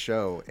started the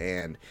show,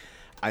 and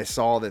I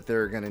saw that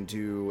they're going to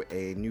do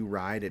a new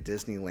ride at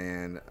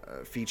Disneyland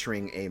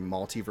featuring a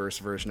multiverse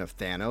version of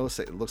Thanos.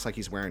 It looks like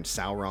he's wearing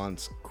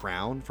Sauron's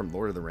crown from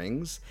Lord of the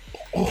Rings.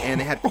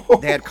 And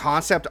they had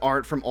concept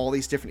art from all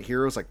these different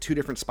heroes, like 2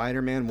 different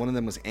Spider-Man. One of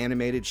them was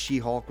animated.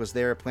 She-Hulk was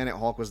there. Planet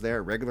Hulk was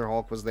there. Regular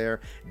Hulk was there.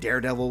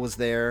 Daredevil was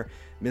there.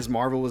 Ms.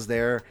 Marvel was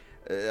there.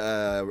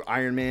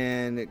 Iron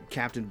Man,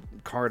 Captain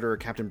Carter,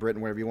 Captain Britain,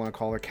 whatever you want to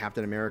call her,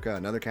 Captain America,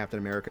 another Captain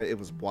America. It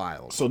was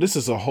wild. So this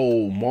is a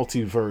whole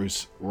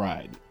multiverse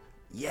ride.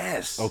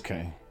 Yes.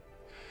 Okay.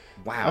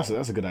 Wow.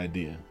 That's a good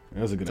idea.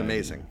 That's a good idea.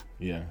 It's amazing.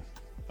 Yeah.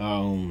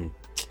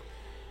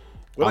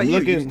 What about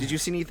you? Did you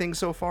see anything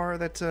so far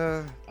that?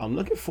 I'm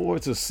looking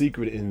forward to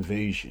Secret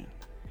Invasion.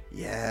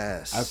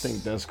 Yes. I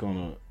think that's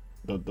gonna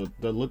the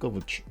look of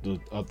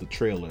the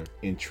trailer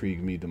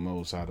intrigued me the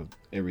most out of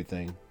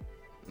everything.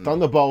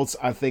 Thunderbolts.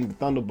 I think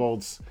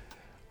Thunderbolts.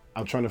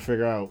 I'm trying to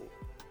figure out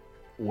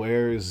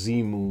where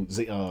Zemu,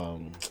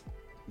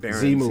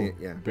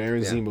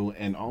 Baron Zemo,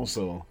 and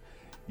also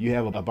you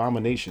have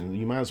Abomination.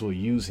 You might as well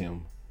use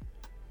him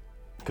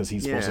because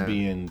he's supposed to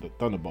be in the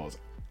Thunderbolts.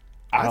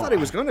 I thought he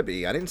was going to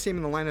be. I didn't see him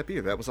in the lineup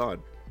either. That was odd.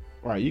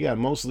 Right, you got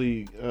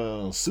mostly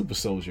super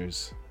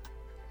soldiers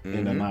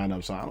in the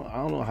lineup, so I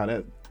don't know how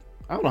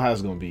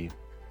it's going to be.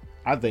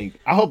 I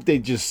hope they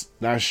just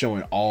not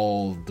showing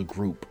all the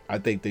group.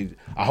 I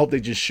hope they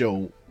just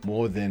show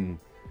more than,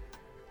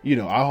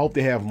 I hope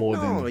they have more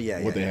than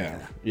what they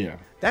have. Yeah.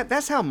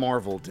 That's how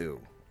Marvel do,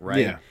 right?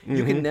 Yeah.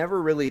 You can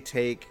never really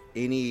take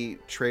any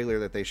trailer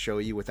that they show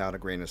you without a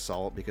grain of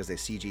salt because they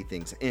CG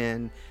things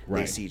in,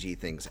 they CG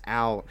things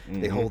out,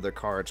 they hold their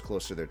cards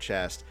close to their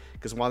chest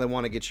because while they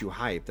want to get you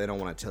hyped, they don't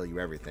want to tell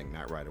you everything,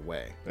 not right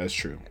away. That's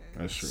true.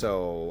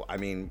 So, I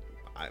mean,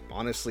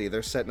 honestly,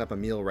 they're setting up a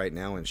meal right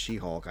now in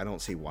She-Hulk. I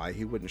don't see why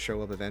he wouldn't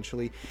show up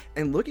eventually.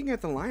 And looking at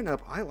the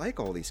lineup, I like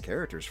all these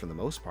characters for the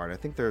most part. I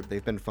think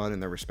they've been fun in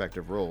their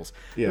respective roles.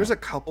 Yeah. There's a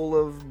couple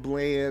of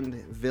bland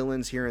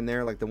villains here and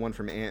there, like the one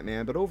from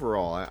Ant-Man, but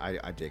overall,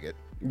 I dig it.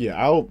 Yeah,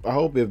 I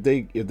hope if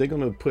they're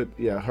gonna put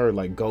her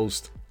like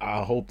Ghost,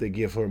 I hope they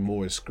give her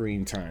more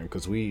screen time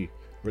because we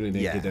really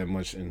didn't get that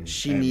much in.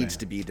 She Ant-Man. Needs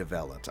to be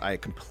developed. I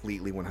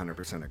completely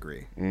 100%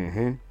 agree.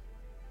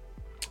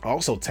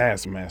 Also,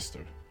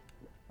 Taskmaster.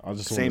 I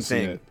just want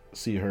to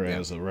see her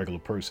as a regular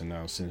person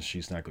now since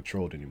she's not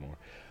controlled anymore.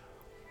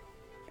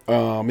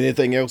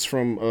 Anything else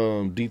from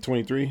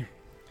D23?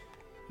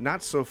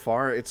 Not so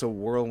far. It's a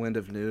whirlwind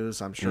of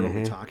news. I'm sure we'll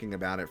be talking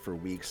about it for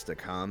weeks to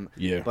come.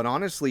 Yeah. But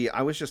honestly,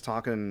 I was just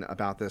talking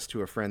about this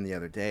to a friend the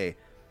other day.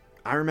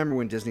 I remember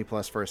when Disney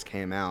Plus first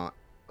came out,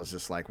 I was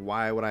just like,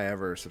 why would I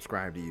ever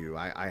subscribe to you?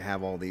 I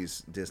have all these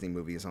Disney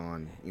movies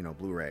on,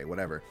 Blu-ray,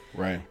 whatever.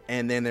 Right.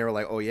 And then they were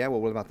like, oh yeah,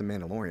 well, what about The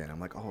Mandalorian? I'm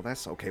like, oh,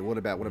 that's okay. What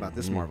about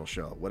this Marvel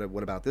show?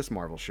 What about this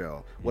Marvel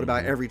show? What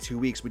about every 2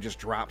 weeks we just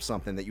drop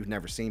something that you've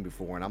never seen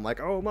before? And I'm like,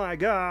 oh my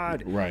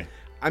God. Right.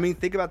 I mean,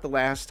 think about the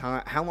last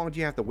time. How long do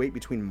you have to wait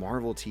between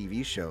Marvel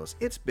TV shows?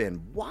 It's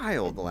been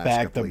wild the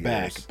last couple of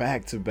years.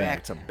 Back to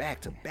back.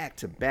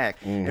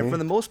 And for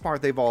the most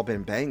part, they've all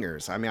been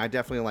bangers. I mean, I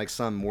definitely like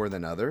some more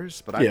than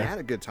others, but I've had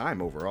a good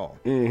time overall.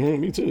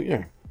 Me too,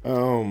 yeah.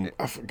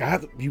 I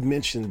forgot you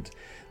mentioned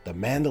the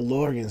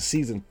Mandalorian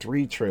Season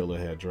 3 trailer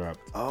had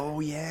dropped. Oh,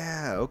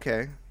 yeah.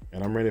 Okay.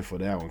 And I'm ready for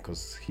that one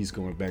because he's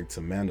going back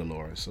to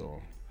Mandalore,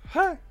 so.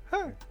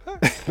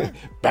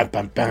 Bam,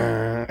 bam,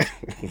 bam.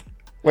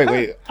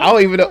 Wait. I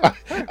don't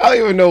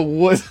even know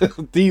what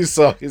theme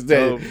song is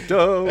that.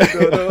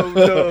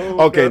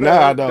 Okay,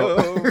 now I know.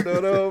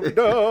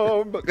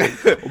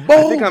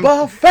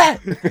 Boba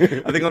Fett.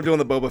 I think I'm doing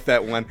the Boba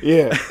Fett one.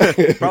 Yeah.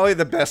 Probably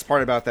the best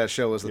part about that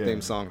show is the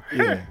theme song.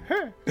 Yeah.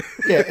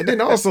 And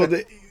then also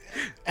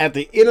at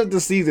the end of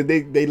the season,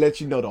 they let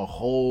you know the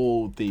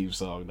whole theme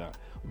song now.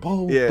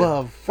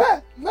 Boba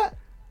Fett.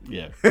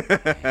 Yeah.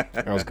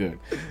 That was good.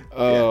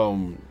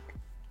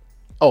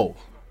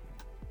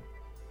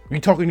 We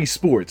talking these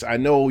sports. I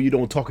know you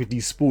don't talk at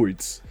these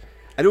sports.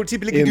 I don't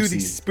typically do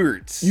these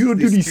sports. You don't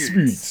do these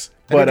sports.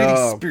 But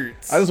I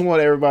just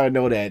want everybody to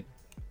know that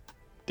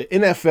the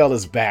NFL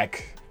is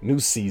back.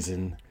 New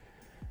season.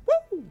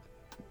 Woo!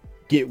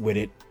 Get with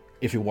it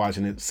if you're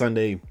watching it.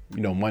 Sunday,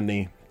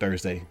 Monday,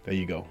 Thursday. There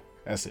you go.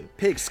 That's it.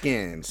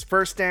 Pigskins,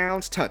 first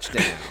downs,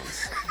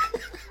 touchdowns.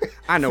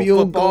 I know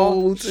Field football.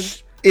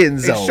 goals and end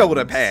And zones.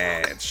 shoulder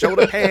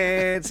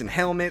pads, and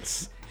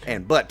helmets,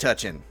 and butt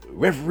touching.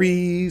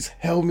 Referees,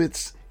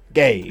 helmets,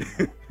 game.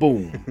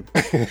 Boom.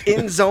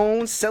 End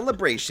zone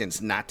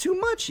celebrations. Not too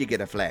much, you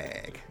get a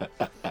flag.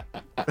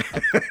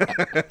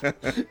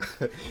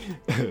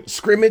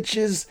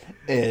 Scrimmages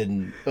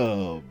and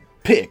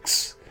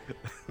picks.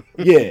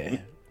 Yeah.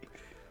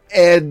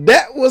 And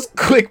that was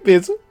Quick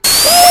Bits.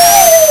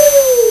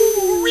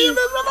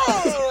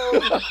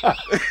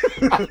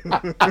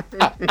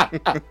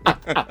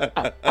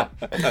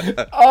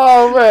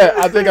 Oh man,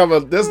 I think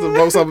this is the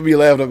most I'm gonna be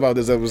laughing about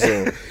this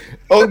episode.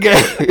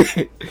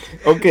 Okay.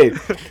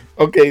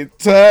 Okay.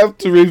 Time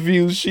to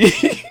review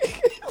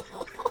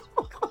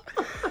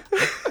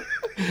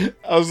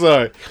I'm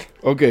sorry.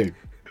 Okay.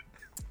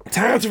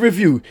 Time to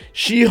review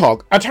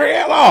She-Hulk, a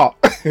trailer.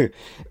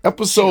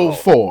 Episode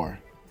 4.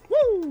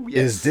 Woo, yes.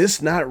 Is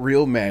this not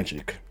real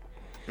magic?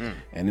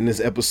 And in this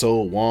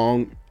episode,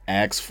 Wong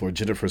asks for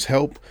Jennifer's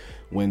help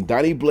when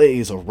Donnie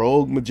Blaze, a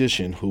rogue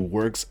magician who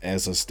works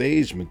as a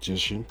stage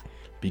magician,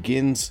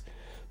 begins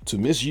to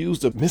misuse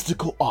the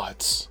mystical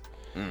arts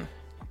and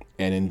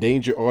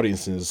endanger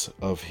audiences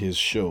of his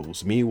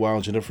shows. Meanwhile,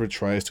 Jennifer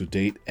tries to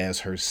date as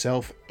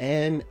herself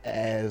and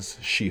as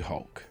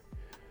She-Hulk.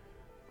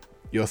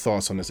 Your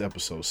thoughts on this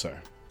episode,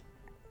 sir?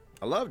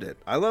 I loved it.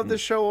 I love the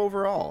show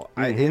overall.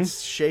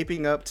 It's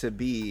shaping up to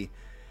be,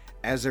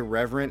 as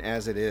irreverent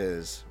as it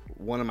is,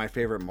 one of my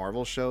favorite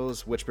Marvel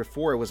shows, which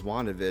before it was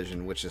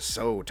WandaVision, which is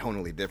so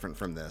tonally different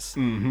from this.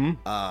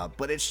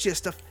 But it's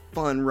just a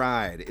fun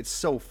ride. It's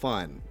so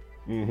fun.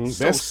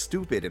 So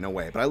stupid in a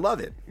way, but I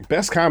love it.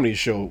 Best comedy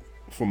show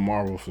from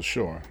Marvel for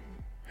sure.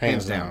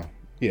 Hands down.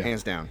 Yeah.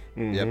 Hands down.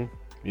 Yep.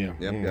 Yeah.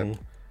 Yep.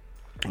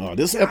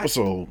 This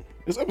episode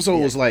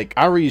was like,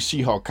 I read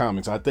She-Hulk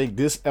comics. I think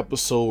this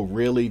episode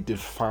really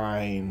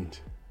defined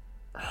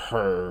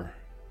her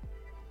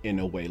in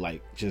a way,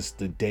 like just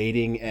the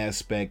dating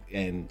aspect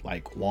and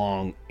like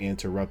Wong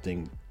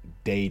interrupting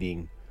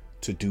dating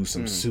to do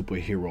some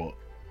superhero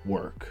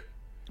work.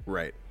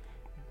 Right.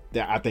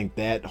 That I think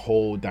that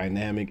whole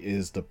dynamic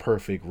is the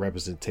perfect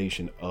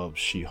representation of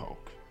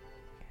She-Hulk.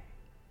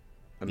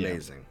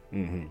 Amazing.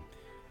 Yeah.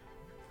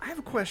 I have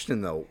a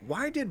question though.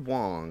 Why did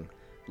Wong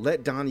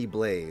let Donnie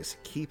Blaze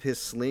keep his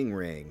sling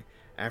ring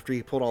after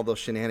he pulled all those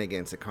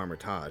shenanigans at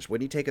Carmitage?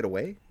 Wouldn't he take it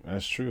away?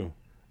 That's true.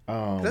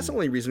 That's the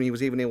only reason he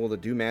was even able to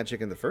do magic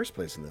in the first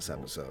place in this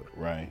episode.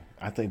 Right.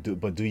 I think,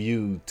 but do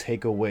you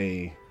take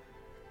away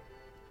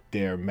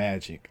their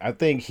magic? I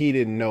think he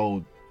didn't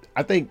know.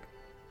 I think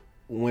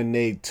when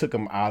they took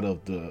him out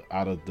of the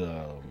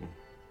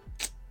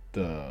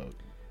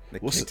They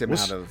kicked him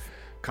out of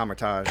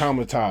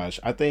Carmitage,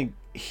 I think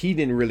he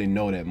didn't really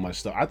know that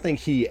much stuff. I think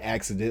he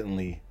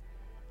accidentally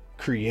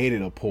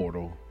created a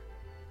portal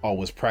or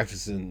was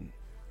practicing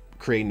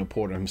creating a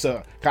portal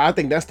himself. I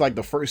think that's like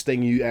the first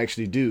thing you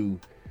actually do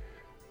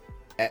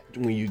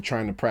when you're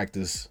trying to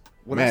practice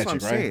magic, that's what I'm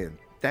right? saying.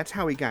 That's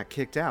how he got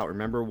kicked out.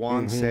 Remember,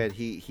 Wong said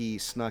he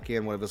snuck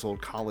in one of his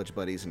old college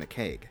buddies in a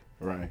keg.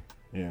 Right.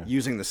 Yeah.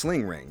 Using the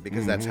sling ring,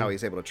 because that's how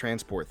he's able to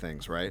transport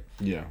things, right?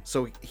 Yeah.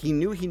 So he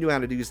knew how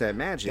to use that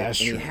magic.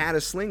 That's and true. He had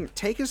a sling.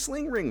 Take his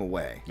sling ring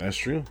away. That's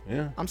true.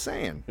 Yeah. I'm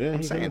saying. Yeah, I'm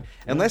he saying. did.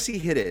 Unless he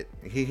hid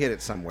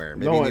it somewhere.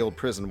 Maybe in the old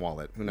prison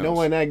wallet. Who knows?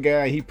 Knowing that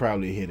guy, he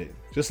probably hit it.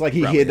 Just like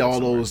he Probably hid hit all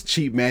somewhere. those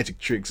cheap magic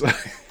tricks.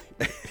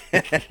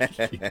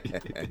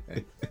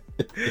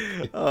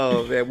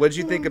 Oh man, what'd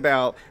you think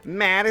about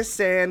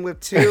Madison with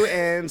 2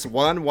 N's,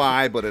 1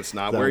 Y, but it's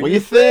not where what you you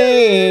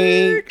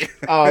think?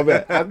 Oh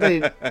man,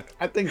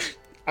 I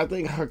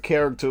think her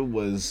character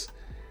was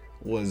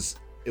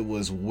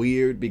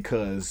weird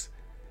because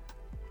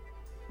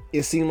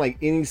it seemed like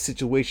any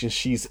situation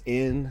she's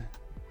in,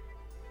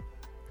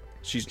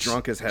 She's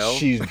drunk as hell.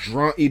 she's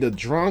drunk, either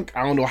drunk.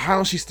 I don't know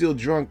how she's still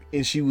drunk,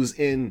 and she was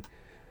in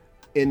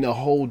the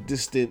whole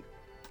distant.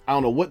 I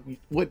don't know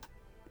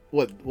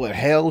what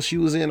hell she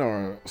was in,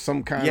 or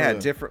some kind of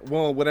different.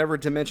 Well, whatever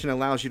dimension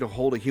allows you to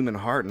hold a human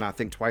heart and not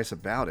think twice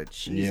about it.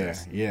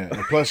 Jesus. Yeah.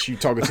 And plus, you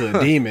talking to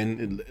a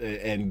demon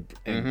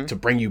and to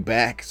bring you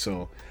back.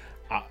 So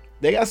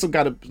they also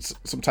got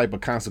some type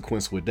of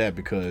consequence with that,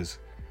 because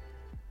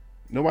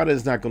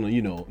nobody's not gonna,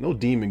 no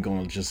demon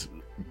gonna just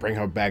bring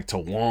her back to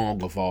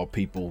Wong of all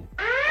people.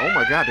 Oh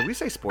my God! Did we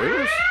say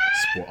spoilers?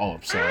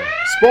 I'm sorry.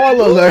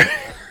 Spoiler alert.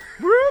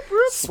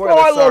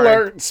 Spoiler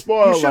alert.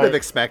 Spoiler You should have alert.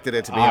 expected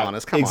it, to be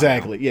honest. Come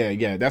exactly. on.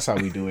 Yeah. That's how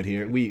we do it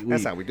here.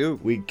 That's how we do.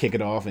 We kick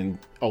it off and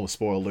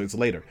spoiler alerts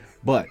later.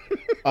 But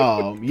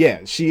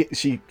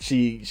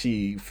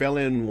she fell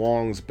in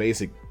Wong's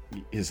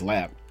his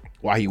lap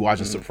while he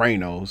watching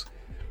Sopranos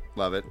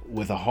Love it.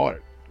 with a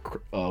heart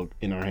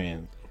in her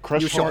hand. You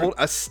Crushed should heart. hold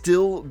a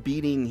still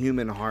beating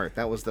human heart.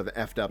 That was the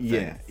effed up thing.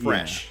 Yeah,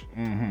 Fresh.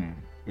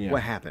 Yeah.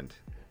 What happened?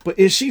 But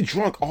is she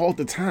drunk all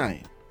the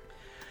time?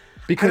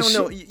 Because I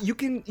don't know.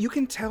 You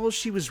can tell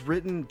she was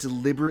written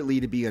deliberately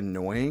to be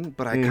annoying,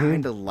 but I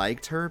kind of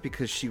liked her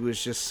because she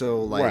was just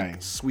so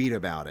sweet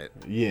about it.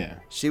 Yeah.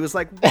 She was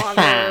like,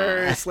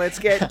 "Wongers, let's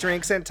get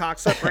drinks and talk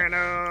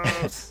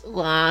Sopranos."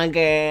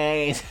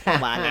 Wongers.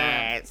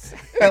 Wongers.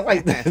 I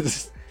like that.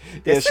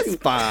 This is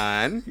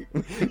fun.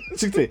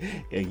 She said,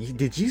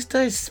 "Did you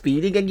start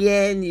speeding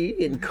again? You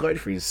in court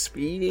for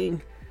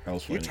speeding?" That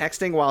was funny. You're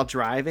texting while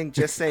driving?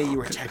 Just say you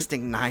were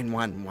texting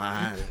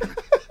 911.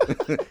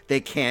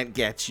 They can't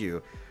get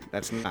you.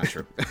 That's not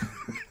true.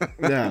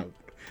 No.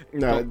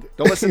 Don't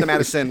listen to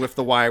Madison with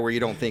the why where you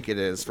don't think it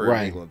is for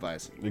legal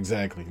advice.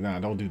 Exactly. Nah,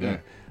 don't do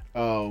that.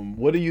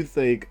 What do you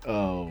think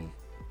of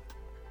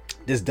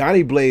this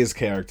Donnie Blaze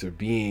character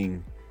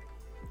being?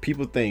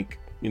 People think,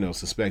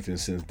 suspecting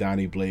since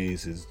Donnie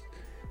Blaze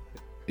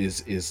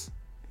is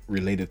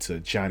related to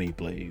Johnny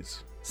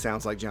Blaze.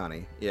 Sounds like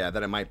Johnny. Yeah,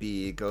 that it might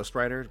be Ghost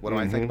Rider. What do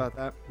I think about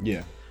that?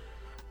 Yeah.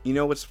 You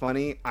know what's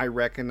funny? I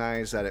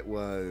recognize that it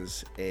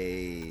was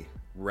a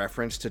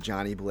reference to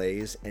Johnny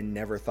Blaze and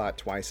never thought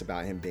twice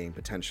about him being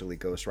potentially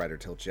Ghost Rider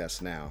till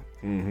just now.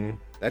 Mm-hmm.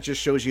 That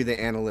just shows you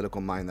the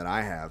analytical mind that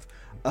I have.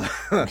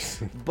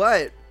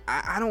 But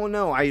I don't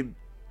know.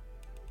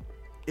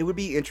 It would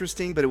be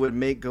interesting, but it would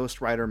make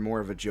Ghost Rider more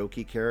of a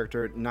jokey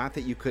character. Not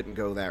that you couldn't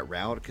go that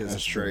route, because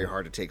it's very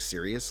hard to take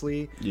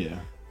seriously. Yeah.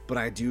 But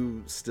I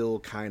do still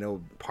kind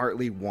of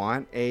partly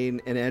want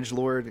an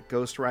edgelord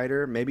Ghost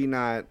Rider. Maybe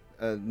not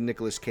a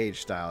Nicolas Cage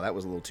style. That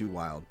was a little too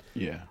wild.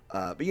 Yeah.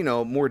 But,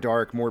 more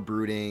dark, more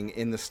brooding,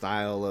 in the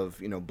style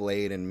of,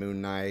 Blade and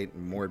Moon Knight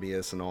and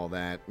Morbius and all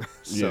that.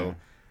 So,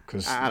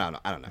 because I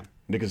don't know.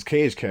 Nicolas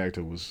Cage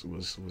character was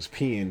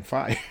peeing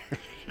fire.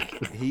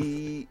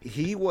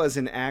 He was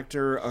an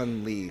actor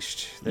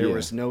unleashed. There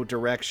was no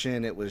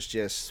direction. It was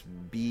just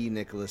be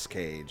Nicolas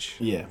Cage.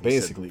 Yeah,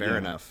 basically. Fair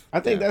enough.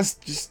 I think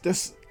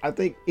I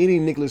think any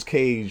Nicolas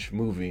Cage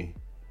movie,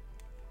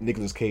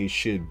 Nicolas Cage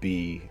should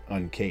be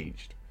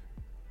uncaged.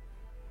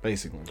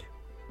 Basically.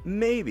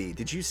 Maybe.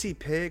 Did you see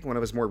Pig, one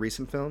of his more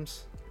recent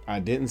films?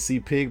 I didn't see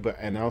Pig, but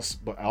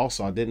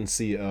also I didn't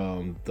see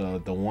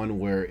the one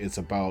where it's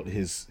about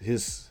his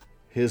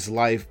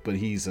life, but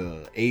he's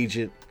a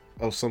agent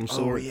of some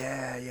sort. Oh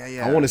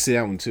yeah. I want to see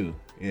that one too.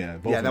 Yeah,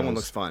 that one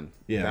looks fun.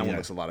 Yeah, that one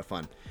looks a lot of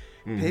fun.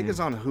 Pig is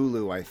on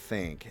Hulu, I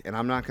think, and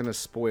I'm not going to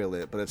spoil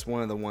it, but it's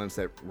one of the ones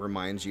that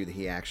reminds you that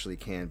he actually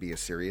can be a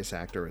serious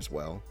actor as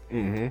well.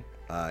 Mm-hmm.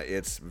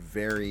 It's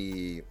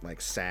very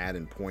sad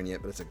and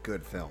poignant, but it's a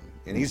good film,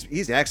 and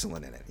he's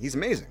excellent in it. He's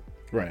amazing.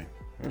 Right,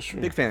 that's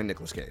true. Big fan of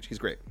Nicolas Cage. He's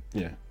great.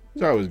 Yeah,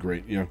 he's always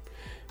great.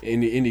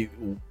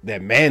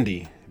 That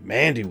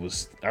Mandy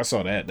was. I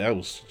saw that. That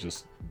was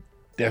just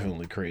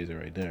definitely crazy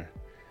right there.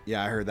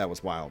 Yeah, I heard that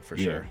was wild for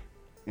sure.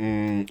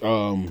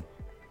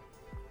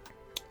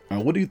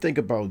 What do you think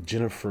about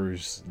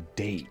Jennifer's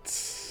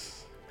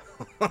dates?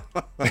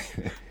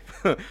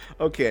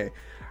 Okay.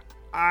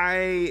 I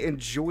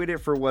enjoyed it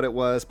for what it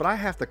was, but I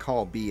have to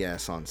call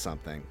BS on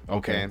something.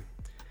 Okay.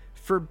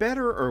 For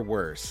better or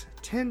worse,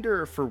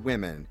 Tinder for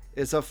women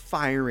is a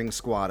firing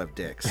squad of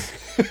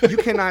dicks. You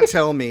cannot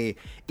tell me,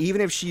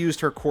 even if she used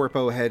her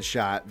corpo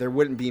headshot, there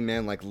wouldn't be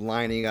men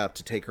lining up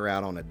to take her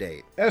out on a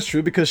date. That's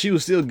true, because she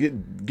was still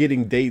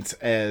getting dates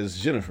as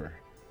Jennifer.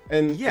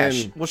 And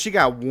she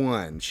got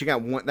one. She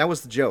got one. That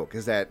was the joke,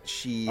 is that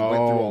she went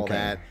through all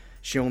that.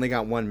 She only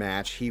got one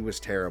match. He was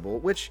terrible,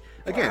 which,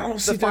 again,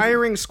 the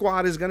firing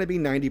squad is going to be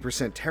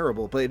 90%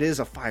 terrible, but it is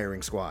a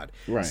firing squad.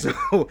 Right. So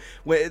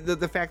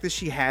the fact that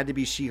she had to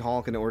be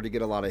She-Hulk in order to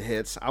get a lot of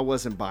hits, I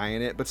wasn't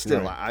buying it. But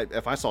still,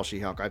 if I saw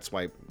She-Hulk, I'd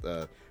swipe.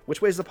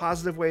 Which way is the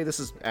positive way? This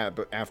is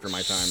after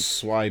my time.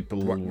 Swipe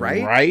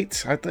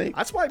right, I think.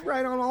 I'd swipe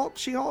right on all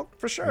She-Hulk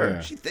for sure.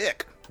 Yeah. She's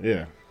thick.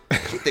 Yeah.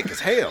 She thick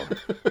as hell.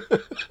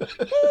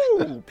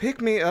 Ooh,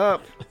 pick me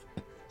up.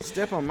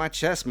 Step on my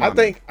chest,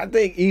 mommy. I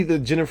think either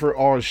Jennifer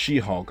or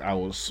She-Hulk I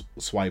will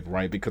swipe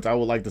right, because I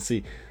would like to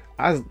see.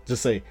 I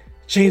just say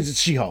change to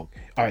She-Hulk.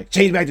 All right,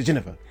 change back to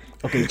Jennifer.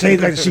 Okay, change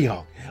back to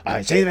She-Hulk. All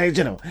right, change back to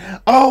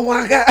Jennifer. Oh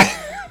my god.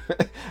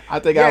 I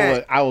think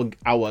I would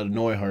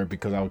annoy her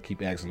because I would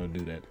keep asking her to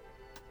do that.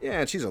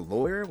 Yeah, and she's a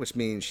lawyer, which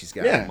means she's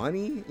got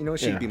money.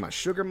 She'd be my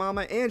sugar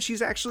mama, and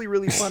she's actually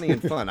really funny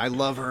and fun. I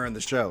love her in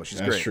the show.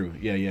 She's great. That's true.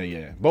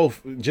 Yeah.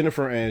 Both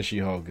Jennifer and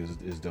She-Hulk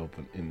is dope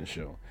in the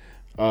show.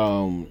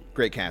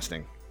 Great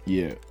casting.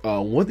 Yeah.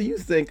 What do you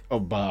think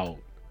about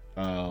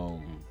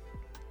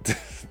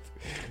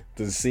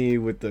the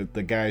scene with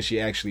the guy she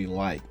actually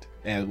liked,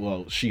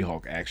 and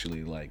She-Hulk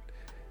actually liked,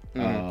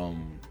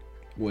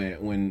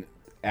 when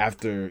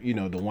after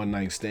the one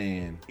night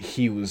stand,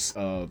 he was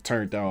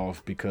turned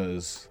off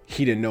because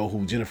he didn't know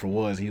who Jennifer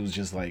was. He was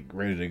just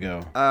ready to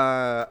go.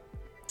 I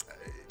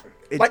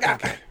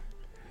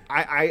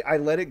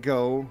let it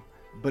go,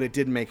 but it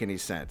didn't make any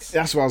sense.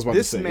 That's what I was about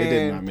to say. It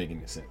did not make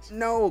any sense.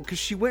 No, because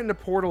she went in a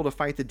portal to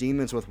fight the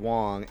demons with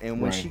Wong,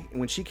 and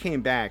when she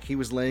came back, he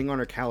was laying on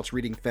her couch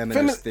reading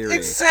feminist theory.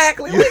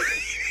 Exactly.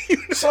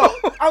 So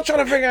I'm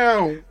trying to figure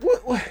out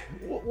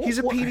He's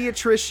a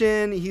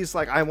pediatrician. He's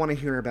like, I want to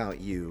hear about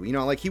you. You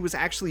know, like he was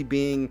actually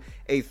being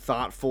a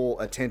thoughtful,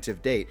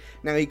 attentive date.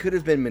 Now, he could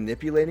have been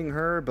manipulating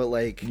her, but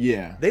like,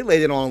 Yeah. they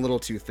laid it on a little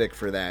too thick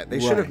for that. They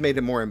should have Right. made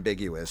it more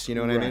ambiguous. You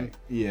know what I mean?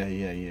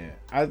 Yeah.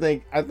 I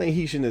think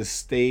he should have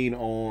stayed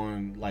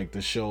on like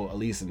the show at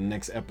least in the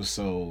next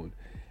episode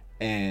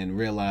and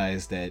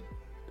realized that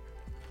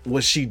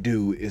what she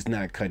do is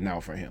not cutting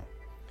out for him.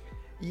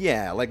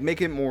 Yeah, like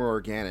make it more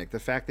organic. The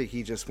fact that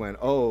he just went,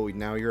 oh,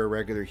 now you're a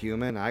regular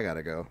human, I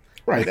gotta go.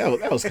 Right.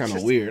 That was kind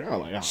of weird. I was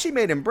like, oh. She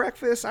made him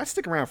breakfast. I'd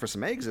stick around for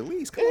some eggs at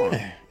least. Come on.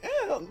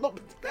 Yeah,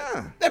 look,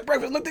 Yeah. that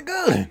breakfast looked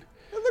good.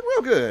 It looked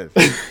real good.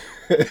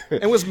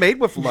 It was made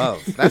with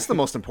love. That's the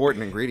most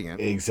important ingredient.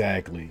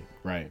 Exactly.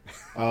 Right.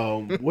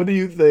 What do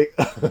you think?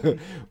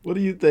 What do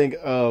you think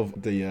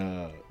of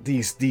the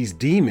these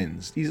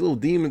demons? These little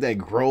demons that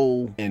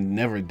grow and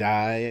never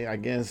die. I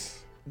guess.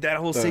 That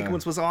whole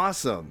sequence was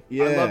awesome. I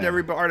Yeah. loved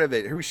every part of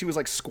it. She was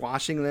like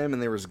squashing them,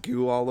 and there was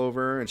goo all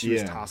over, and she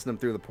was Yeah. tossing them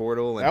through the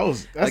portal. And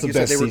That's like the you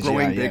best said, they were CGI,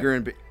 growing yeah. bigger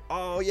and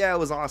oh yeah, it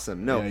was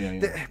awesome. No,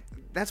 Yeah.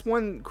 that's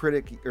one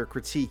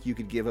critique you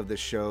could give of this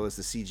show is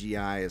the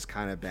CGI is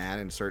kind of bad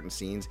in certain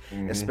scenes,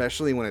 Mm-hmm.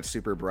 especially when it's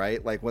super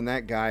bright. Like when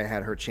that guy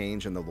had her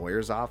change in the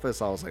lawyer's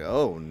office, I was like,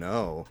 oh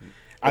no.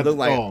 I looked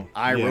like yeah.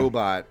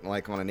 iRobot,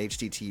 like on an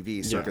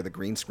HDTV circa Yeah. the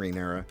green screen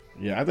era.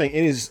 Yeah, I think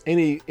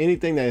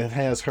anything that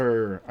has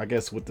her, I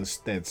guess, with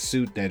that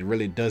suit that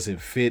really doesn't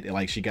fit,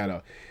 like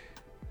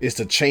it's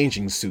the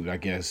changing suit, I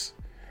guess.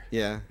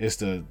 Yeah. It's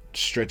the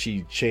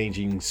stretchy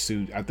changing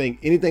suit. I think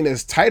anything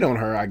that's tight on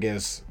her, I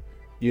guess,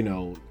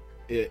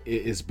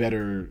 it's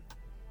better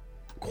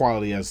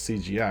quality as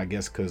CGI, I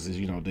guess, because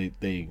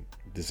they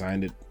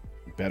designed it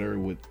better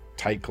with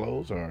tight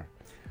clothes. Or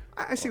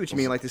I see what you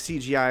mean. Like the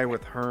CGI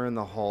with her and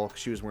the Hulk,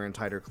 she was wearing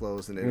tighter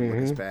clothes and it didn't look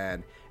as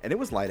bad. And it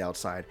was light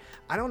outside.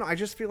 I don't know. I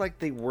just feel like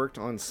they worked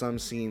on some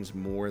scenes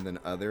more than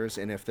others.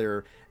 And if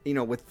they're,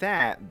 with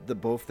that,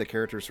 both the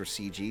characters were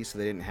CG, so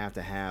they didn't have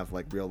to have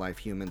like real life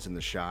humans in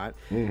the shot.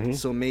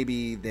 So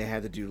maybe they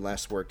had to do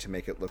less work to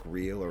make it look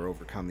real or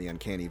overcome the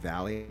uncanny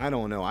valley. I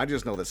don't know. I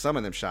just know that some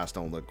of them shots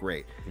don't look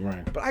great.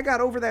 right. But I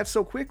got over that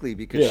so quickly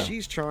because Yeah.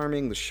 she's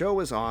charming. The show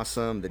is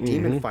awesome. The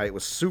demon fight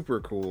was super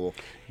cool.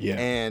 Yeah.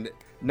 And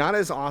not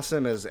as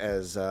awesome as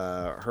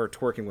her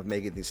twerking with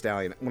Megan Thee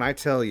Stallion. When I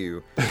tell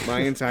you, my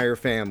entire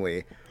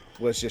family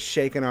was just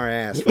shaking our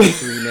ass for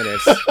 3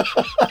 minutes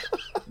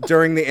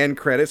during the end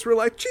credits. We're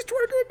like, she's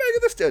twerking with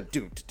Megan Thee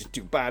Stallion.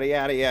 Do body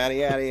yada yada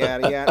yada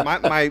yada yada.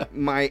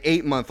 My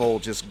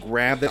 8-month-old just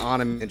grabbed it on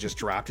him and just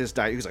dropped his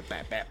diet. He was like,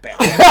 bat bat bat.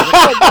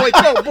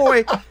 Go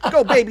boy,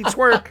 go baby,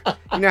 twerk.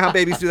 You know how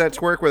babies do that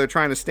twerk where they're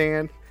trying to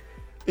stand?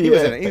 He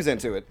was in it. He was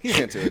into it. He's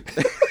into it.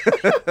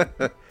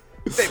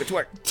 Baby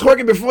twerk.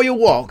 Twerking before you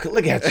walk.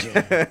 Look at you.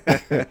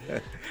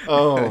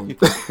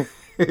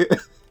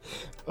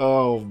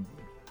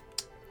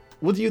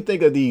 What do you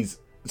think of these?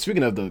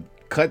 Speaking of the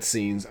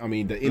cutscenes, I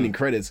mean the ending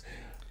credits.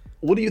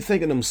 What do you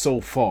think of them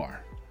so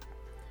far?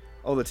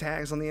 Oh, the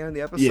tags on the end of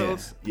the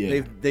episodes?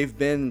 Yeah. They've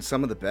been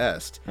some of the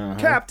best. Uh-huh.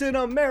 Captain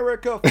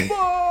America,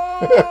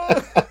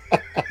 fuck!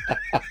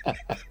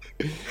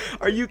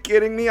 Are you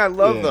kidding me? I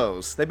love Yeah.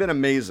 those. They've been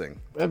amazing.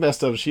 That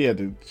messed up. She had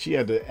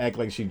to act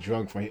like she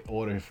drunk for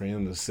order for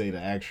him to say the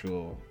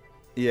actual.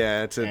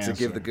 Yeah, to Answer.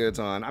 give the goods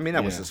on. I mean,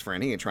 that was Yeah. his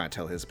friend. He ain't trying to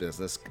tell his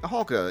business.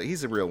 Hulk,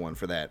 he's a real one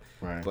for that.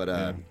 Right, But,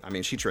 yeah. I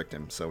mean, she tricked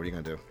him, so what are you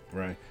going to do?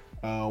 Right.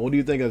 What do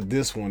you think of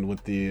this one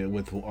with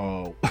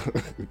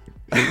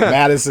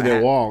Madison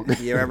and Wong?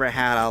 You ever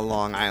had a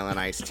Long Island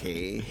iced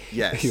tea?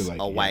 Yes. You're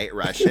like, a yeah. White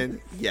Russian?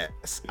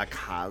 Yes. A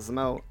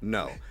Cosmo?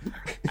 No.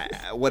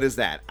 What is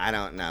that? I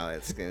don't know.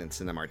 It's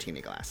in a martini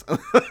glass.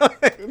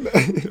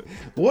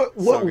 What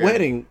So good.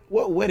 wedding?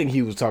 What wedding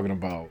he was talking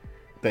about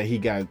that he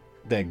got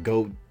that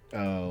goat?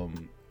 Oh,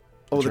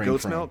 the drink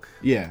goat's from? milk?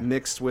 Yeah.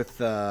 Mixed with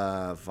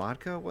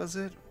vodka, was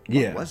it?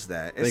 Yeah. What was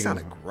that? I It think it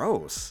sounded was-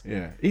 gross.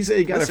 Yeah. He said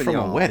he got Listen, it from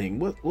y'all. a wedding.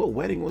 What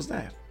wedding was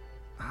that?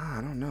 I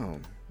don't know.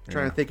 I'm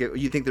trying to think.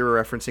 You think they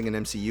were referencing an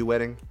MCU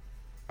wedding?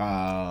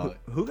 Uh,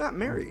 Who got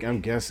married? I'm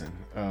guessing.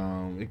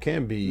 It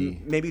can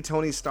be. Maybe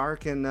Tony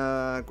Stark and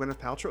Gwyneth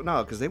Paltrow?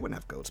 No, because they wouldn't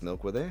have goat's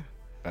milk, would they?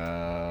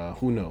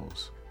 Who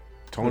knows?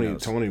 Tony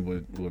knows? Tony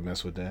would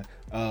mess with that.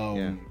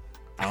 Yeah.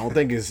 I don't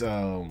think it's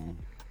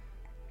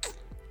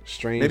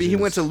strange. Maybe he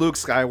went to Luke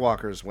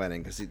Skywalker's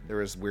wedding because there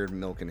was weird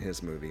milk in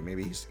his movie.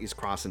 Maybe he's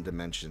crossing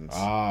dimensions,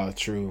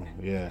 True.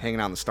 Yeah. hanging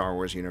out in the Star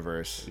Wars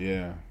universe.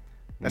 Yeah.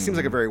 That seems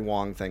like a very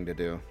Wong thing to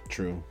do.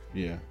 True.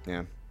 Yeah.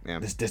 Yeah, yeah.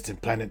 This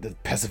distant planet, the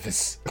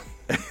Pacifist.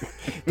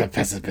 The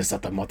Pacifist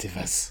of the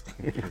multiverse.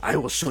 I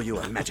will show you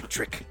a magic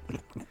trick.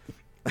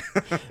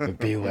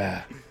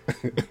 Beware.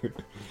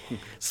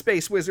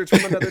 Space wizards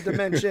from another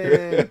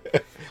dimension.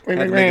 Had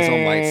to make his own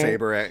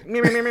lightsaber.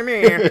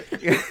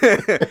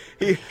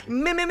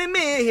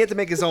 He had to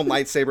make his own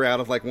lightsaber out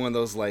of like one of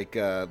those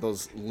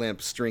those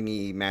limp,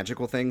 stringy,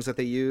 magical things that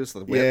they use.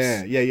 The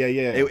whips. Yeah.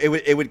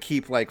 It would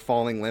keep like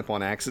falling limp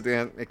on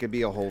accident. It could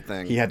be a whole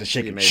thing. He had to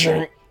shake It'd it. be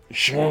amazing.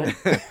 Sure.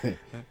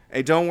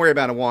 Hey, don't worry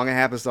about it, Wong. It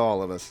happens to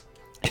all of us.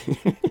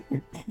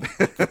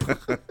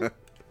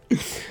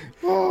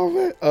 Oh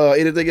man.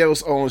 Anything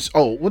else on?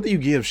 Oh, what do you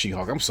give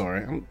She-Hulk? I'm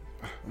sorry. I'm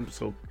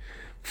so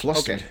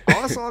flustered. Okay.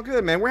 Oh, it's all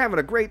good, man. We're having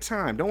a great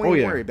time. Don't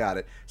even worry about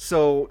it.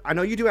 So I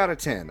know you do out of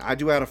 10. I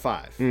do out of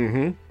 5.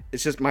 Mm-hmm.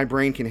 It's just my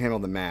brain can handle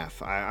the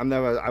math.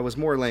 I was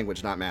more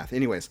language, not math.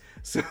 Anyways,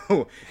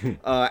 so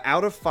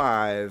out of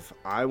 5,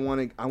 I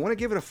want to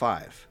give it a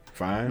 5.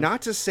 5.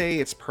 Not to say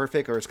it's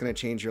perfect or it's going to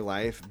change your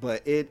life,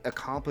 but it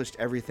accomplished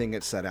everything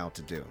it set out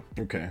to do.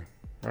 Okay.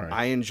 All right.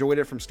 I enjoyed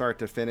it from start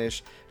to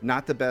finish.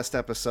 Not the best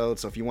episode,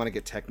 so if you want to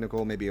get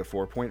technical, maybe a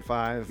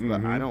 4.5.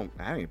 But I don't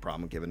have any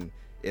problem giving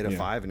it a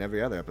 5 in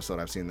every other episode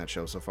I've seen that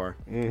show so far.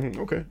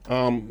 Okay.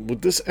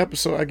 With this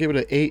episode, I give it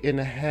an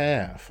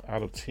 8.5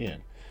 out of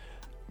 10.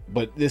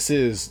 But this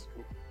is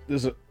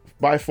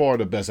by far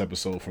the best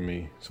episode for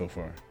me so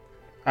far,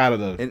 out of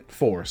the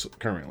 4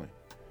 currently.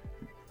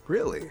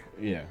 Really?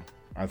 Yeah,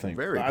 I think.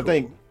 Very I cool.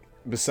 think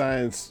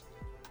besides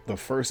the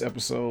first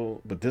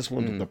episode, but this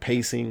one, the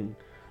pacing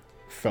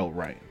felt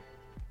right.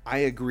 I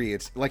agree.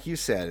 It's like you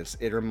said,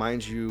 it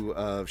reminds you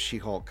of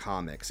She-Hulk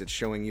comics. It's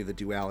showing you the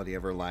duality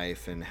of her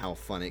life and how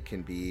fun it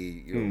can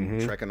be, you know,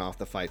 trekking off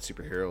the fight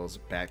superheroes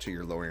back to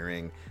your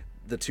lowering,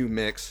 the two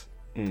mix.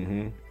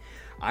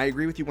 I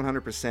agree with you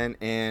 100%,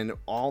 and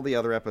all the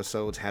other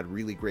episodes had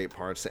really great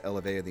parts that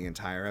elevated the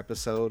entire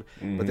episode,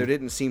 but there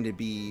didn't seem to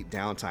be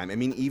downtime. I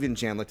mean, even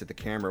Jan looked at the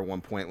camera at one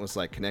point, was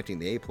like connecting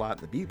the A plot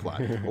and the B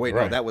plot. Oh, wait,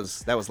 Right. no, that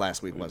was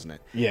last week, wasn't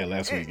it? Yeah,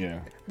 last week.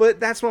 Yeah. But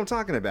that's what I'm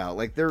talking about.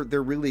 Like they're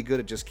really good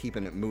at just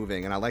keeping it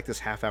moving, and I like this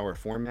half-hour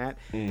format.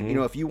 You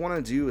know, if you want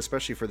to do,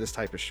 especially for this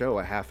type of show,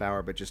 a half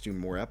hour, but just do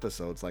more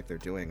episodes like they're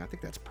doing, I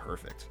think that's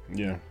perfect.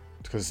 Yeah,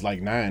 because it's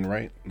like 9,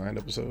 right? 9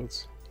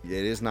 episodes.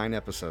 It is 9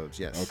 episodes,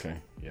 yes. Okay.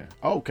 Yeah.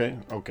 Okay.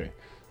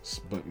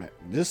 But man,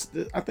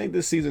 I think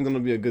this season's gonna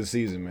be a good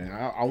season, man.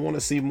 I want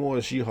to see more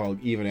of She-Hulk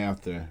even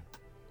after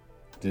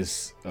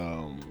this.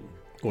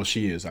 Well,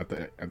 she is. I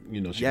think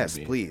she. Yes, will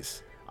be.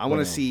 please. I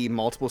want to see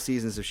multiple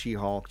seasons of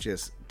She-Hulk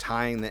just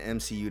tying the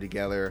MCU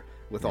together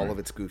with all of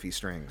its goofy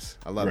strings.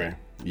 I love it.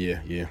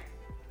 Yeah.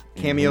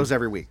 Cameos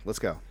every week. Let's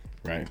go.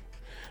 Right.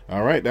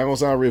 All right. That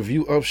was our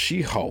review of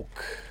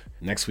She-Hulk.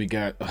 Next we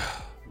got.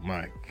 Oh,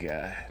 my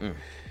God.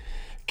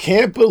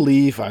 Can't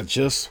believe I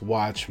just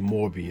watched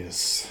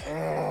Morbius.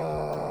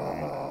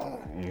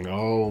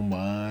 Oh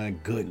my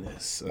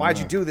goodness. Why'd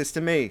you do this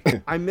to me?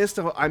 I missed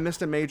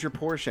a major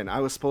portion. I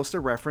was supposed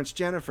to reference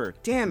Jennifer.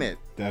 Damn it.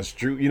 That's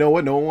true. You know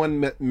what? No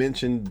one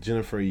mentioned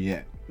Jennifer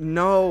yet.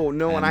 No,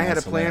 and I had a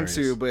that's plan hilarious.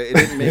 to, but it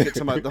didn't make it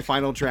to the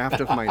final draft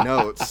of my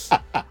notes.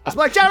 I was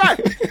like,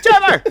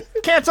 Jennifer,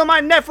 cancel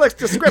my Netflix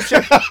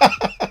subscription.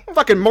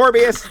 Fucking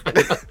Morbius.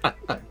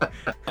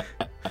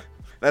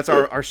 That's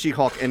our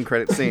She-Hulk end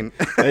credit scene.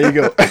 There you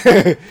go.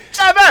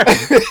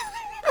 Jennifer,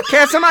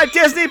 cancel my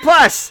Disney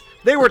Plus.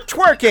 They were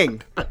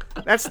twerking.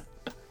 That's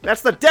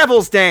the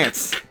devil's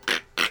dance.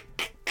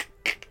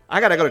 I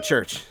gotta go to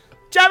church.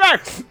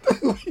 Jennifer,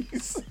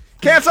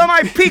 cancel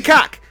my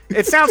Peacock.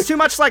 It sounds too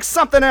much like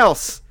something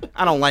else.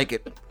 I don't like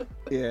it.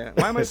 Yeah.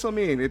 Why am I so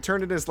mean? It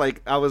turned into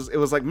like it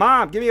was like,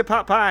 Mom, give me a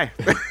pot pie.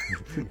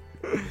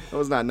 That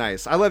was not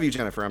nice. I love you,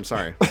 Jennifer. I'm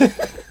sorry.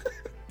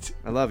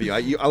 I love you.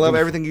 I love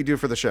everything you do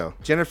for the show.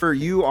 Jennifer,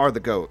 you are the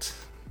GOAT.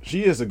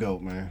 She is a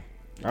GOAT, man.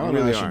 I don't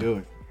know really how she do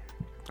it.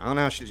 I don't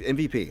know how she's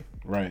MVP.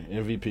 Right,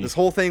 MVP. This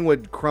whole thing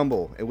would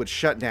crumble. It would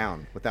shut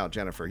down without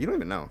Jennifer. You don't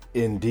even know.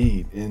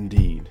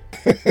 Indeed.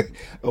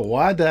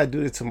 Why did I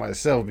do this to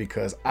myself?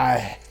 Because I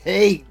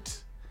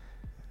hate.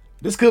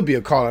 This could be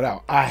a call it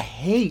out. I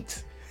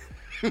hate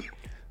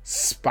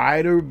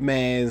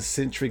Spider-Man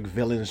centric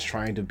villains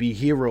trying to be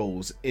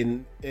heroes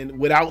in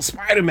without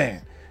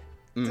Spider-Man.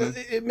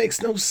 It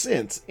makes no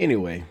sense.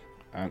 Anyway,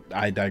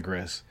 I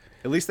digress.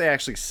 At least they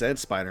actually said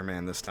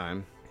Spider-Man this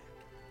time.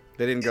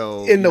 They didn't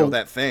go,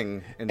 that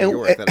thing in New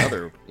York, that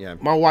other, yeah.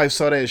 My wife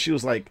saw that and she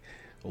was like,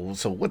 oh,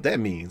 so what that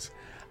means?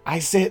 I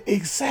said,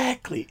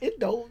 exactly. It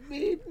don't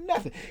mean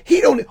nothing.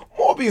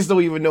 Morbius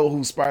don't even know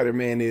who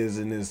Spider-Man is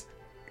in this.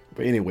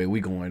 But anyway,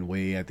 we going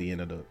way at the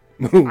end of the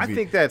movie. I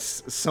think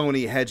that's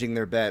Sony hedging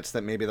their bets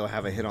that maybe they'll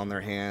have a hit on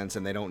their hands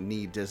and they don't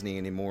need Disney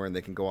anymore and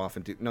they can go off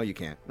and do. No, you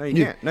can't. No,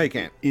 you can't. No, you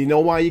can't. You know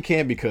why you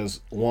can't?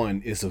 Because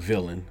 1, it's a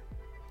villain.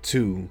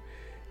 2,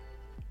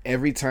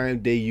 every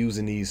time they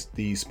using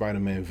these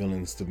Spider-Man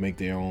villains to make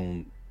their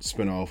own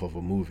spinoff of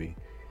a movie,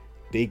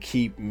 they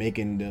keep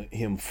making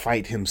him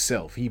fight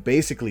himself. He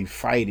basically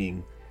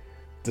fighting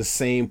the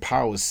same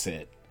power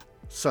set.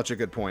 Such a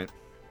good point.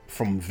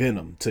 From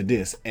Venom to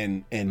this,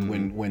 and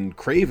when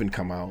Craven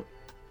come out,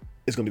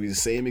 it's gonna be the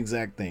same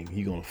exact thing.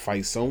 He's gonna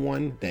fight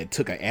someone that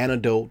took an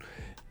antidote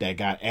that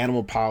got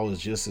animal powers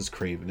just as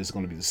Craven. It's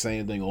gonna be the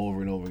same thing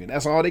over and over again.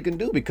 That's all they can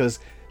do because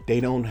they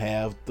don't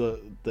have the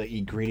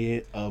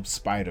ingredient of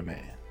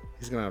Spider-Man.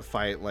 He's gonna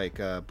fight like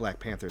Black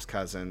Panther's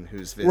cousin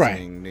who's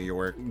visiting New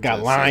York.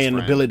 Got lion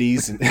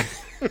abilities and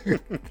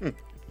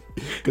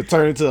could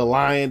turn into a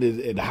lion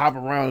and hop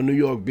around New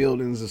York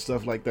buildings and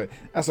stuff like that.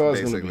 That's all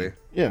it's gonna be.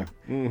 Yeah.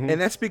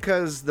 And that's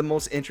because the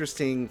most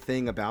interesting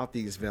thing about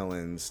these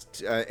villains,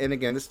 and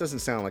again, this doesn't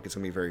sound like it's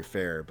going to be very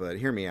fair, but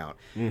hear me out.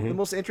 The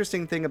most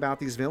interesting thing about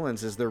these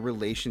villains is their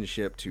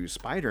relationship to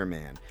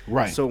Spider-Man.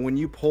 Right. So when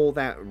you pull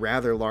that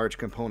rather large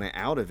component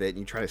out of it and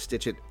you try to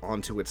stitch it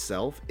onto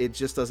itself, it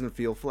just doesn't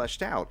feel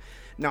fleshed out.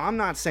 Now, I'm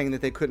not saying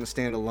that they couldn't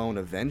stand alone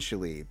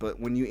eventually, but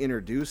when you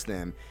introduce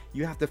them,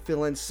 you have to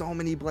fill in so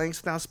many blanks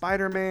without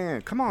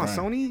Spider-Man. Come on, Right.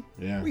 Sony.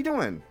 Yeah. What are you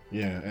doing?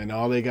 Yeah, and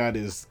all they got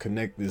is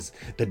connect this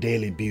the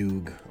Daily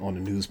Bugle on the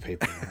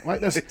newspaper.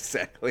 Like that's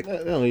Exactly.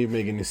 that don't even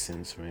make any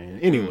sense, man.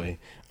 Anyway,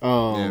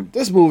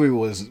 this movie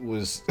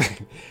was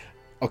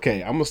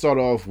okay. I'm gonna start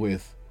off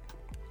with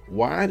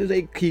why do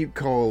they keep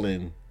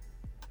calling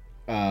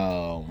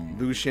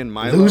Lucian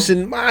Milo.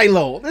 Lucian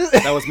Milo?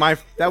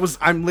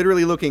 I'm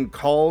literally looking,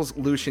 calls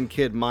Lucian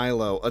Kid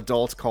Milo.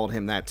 Adults called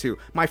him that too.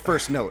 My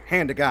first note,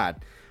 hand to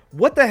God.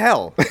 What the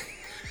hell?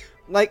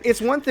 Like,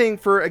 it's one thing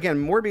for, again,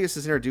 Morbius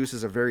is introduced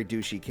as a very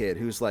douchey kid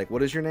who's like,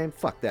 what is your name?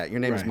 Fuck that. Your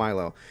name is Right.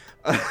 Milo.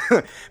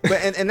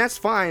 And that's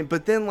fine.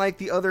 But then, like,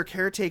 the other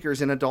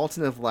caretakers in adults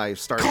in his life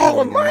start Call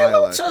calling him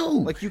Milo,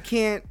 too. Like, you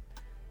can't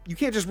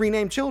just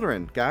rename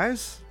children,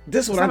 guys.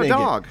 This is It's what I not a didn't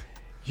get. dog.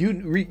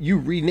 You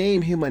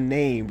rename him a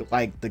name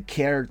like the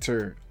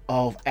character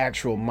of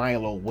actual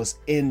Milo was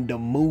in the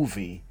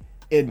movie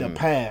in the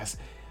past.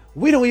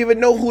 We don't even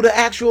know who the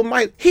actual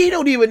Milo. He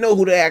don't even know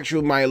who the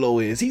actual Milo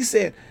is. He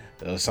said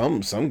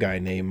some guy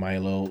named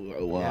Milo.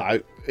 Well,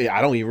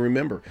 I don't even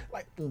remember.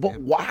 Like, but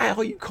why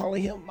are you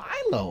calling him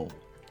Milo?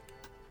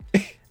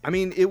 I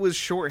mean, it was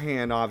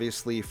shorthand,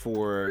 obviously,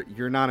 for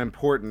you're not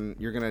important.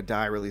 You're going to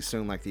die really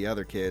soon like the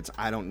other kids.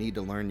 I don't need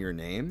to learn your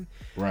name.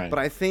 Right. But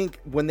I think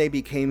when they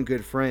became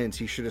good friends,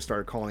 he should have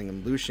started calling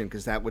him Lucian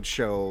because that would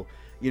show,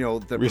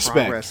 the Respect.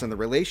 progress in the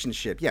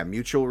relationship. Yeah,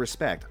 mutual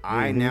respect.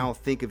 I now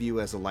think of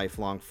you as a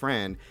lifelong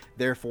friend.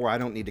 Therefore, I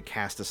don't need to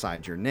cast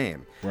aside your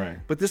name. Right.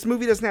 But this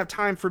movie doesn't have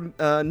time for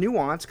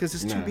nuance because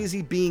it's too Nah.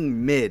 busy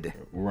being mid.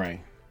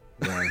 Right.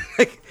 Right.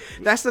 Like,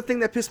 that's the thing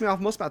that pissed me off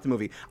most about the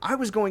movie. I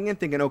was going in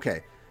thinking, okay,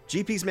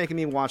 GP's making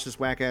me watch this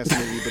whack-ass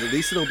movie, but at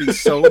least it'll be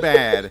so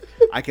bad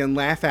I can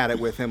laugh at it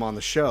with him on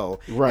the show.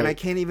 Right. And I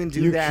can't even do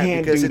You that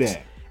can't because do it's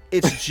that.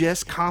 it's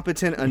just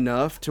competent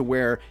enough to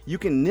where you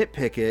can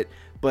nitpick it,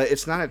 but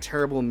it's not a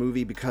terrible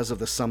movie because of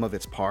the sum of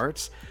its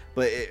parts.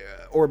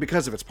 Or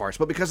because of its parts,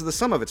 but because of the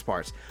sum of its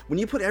parts. When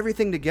you put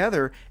everything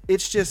together, it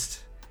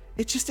just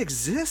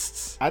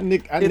exists.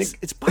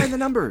 It's by the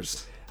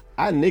numbers.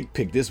 I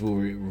nitpicked this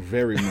movie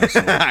very much.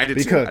 So, I did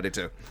because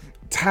too.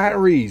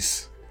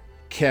 Tyrese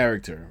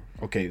character.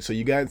 Okay, so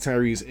you got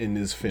Tyrese in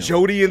this film.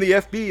 Jody in the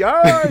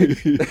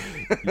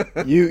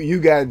FBI. you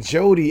got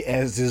Jody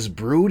as this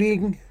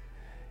brooding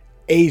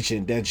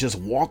agent that just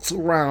walks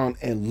around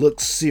and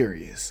looks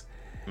serious.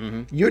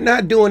 You're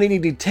not doing any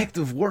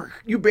detective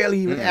work. You're barely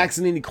even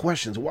asking any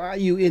questions. Why are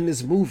you in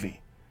this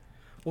movie?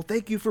 Well,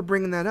 thank you for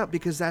bringing that up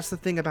because that's the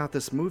thing about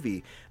this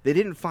movie. They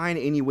didn't find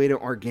any way to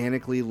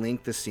organically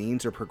link the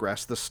scenes or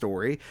progress the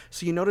story.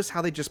 So you notice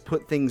how they just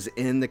put things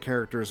in the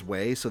character's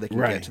way so they can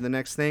Right. get to the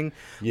next thing.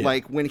 Yeah.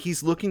 Like when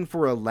he's looking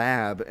for a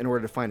lab in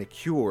order to find a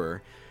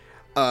cure,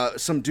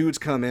 some dudes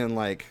come in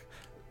like,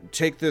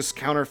 take this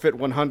counterfeit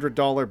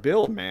 $100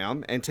 bill,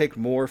 ma'am, and take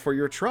more for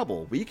your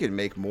trouble. We can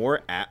make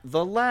more at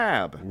the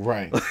lab.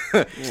 Right.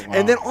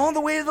 And then on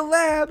the way to the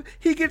lab,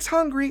 he gets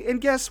hungry, and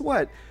guess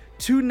what?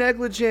 Two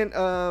negligent,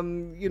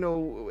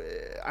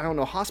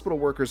 hospital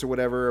workers or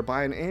whatever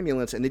buy an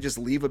ambulance, and they just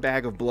leave a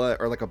bag of blood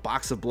or like a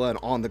box of blood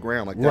on the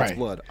ground, like that's Right.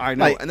 blood. I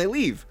know, Like- and they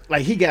leave.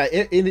 Like he got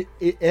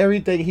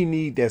everything he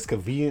need that's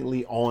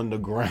conveniently on the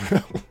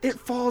ground. It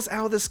falls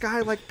out of the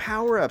sky like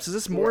power-ups. Is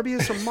this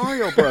Morbius or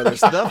Mario Brothers?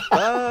 The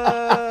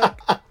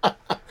fuck?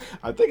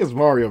 I think it's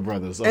Mario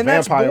Brothers. And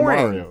that's Vampire boring.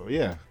 Mario.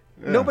 Yeah.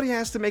 Nobody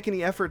has to make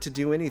any effort to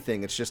do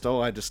anything. It's just,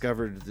 I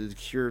discovered the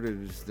cure to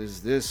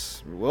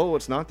this. Well,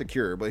 it's not the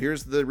cure, but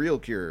here's the real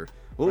cure.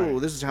 Oh,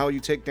 Right. this is how you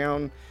take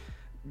down,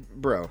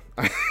 bro.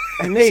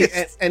 And they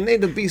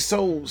to be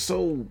so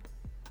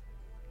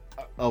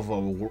of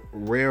a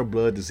rare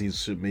blood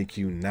disease should make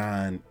you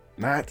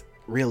not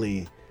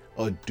really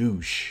a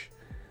douche.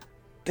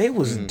 They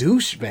was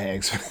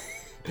douchebags.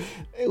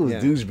 They was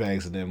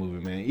douchebags in that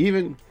movie,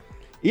 man.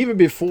 Even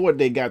before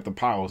they got the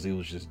powers, it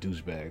was just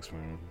douchebags,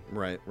 man.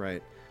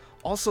 Right.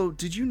 Also,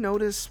 did you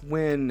notice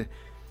when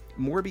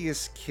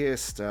Morbius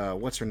kissed,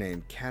 what's her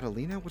name?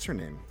 Catalina? What's her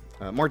name?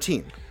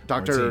 Martine.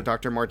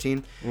 Dr.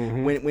 Martine.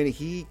 When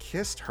he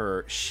kissed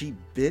her, she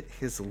bit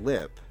his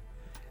lip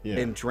Yeah.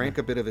 and drank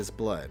a bit of his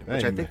blood,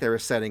 which I Amen. think they were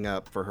setting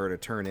up for her to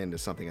turn into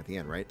something at the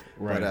end, right?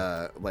 Right.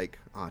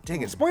 But,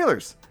 dang it,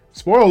 spoilers!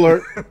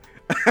 Spoiler alert.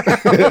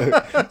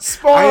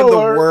 Spoiler. I am the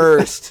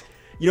worst.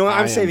 You know what? I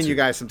I'm am saving you too.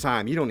 guys some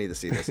time. You don't need to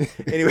see this.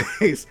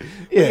 Anyways,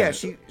 Yeah.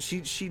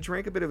 she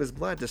drank a bit of his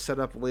blood to set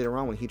up later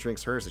on when he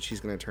drinks hers that she's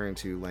going to turn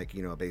into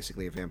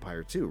basically a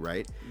vampire too,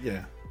 right?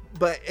 Yeah.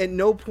 But at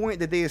no point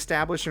did they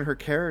establish in her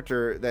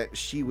character that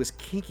she was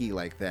kinky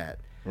like that.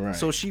 Right.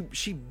 So she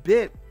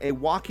bit a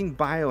walking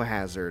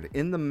biohazard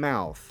in the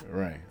mouth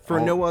Right. for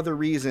no other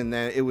reason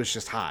than it was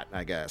just hot,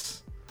 I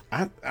guess.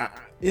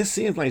 It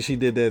seems like she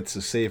did that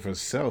to save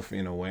herself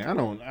in a way. I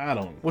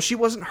don't. Well, she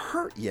wasn't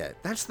hurt yet.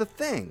 That's the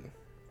thing.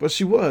 But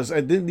she was.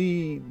 Didn't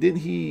he?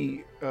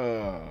 He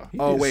Oh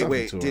did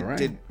wait, something to her, right?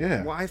 did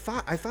yeah. Well, I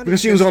thought Because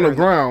she was on the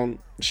ground.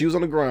 She was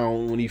on the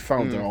ground when he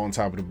found her on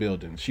top of the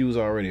building. She was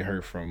already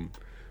hurt from.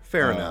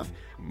 Fair enough.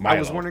 Milo. I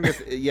was wondering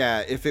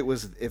if it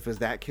was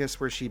that kiss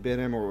where she bit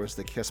him, or it was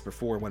the kiss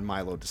before when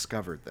Milo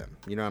discovered them.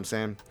 You know what I'm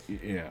saying?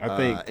 Yeah, I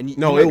think. And you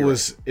no, might it be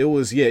was. It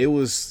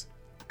was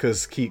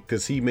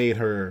because he made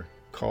her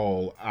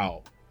call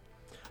out.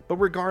 But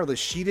regardless,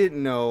 she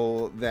didn't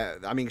know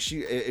that. I mean,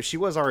 if she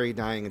was already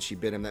dying and she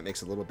bit him, that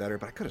makes it a little better.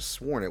 But I could have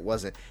sworn it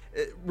wasn't.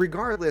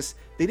 Regardless,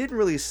 they didn't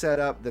really set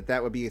up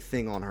that would be a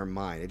thing on her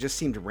mind. It just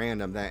seemed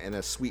random that in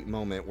a sweet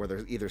moment where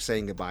they're either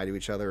saying goodbye to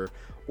each other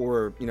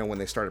or, you know, when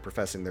they started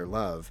professing their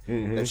love,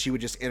 that she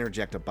would just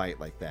interject a bite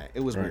like that.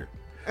 It was weird.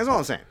 That's all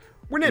I'm saying.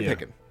 We're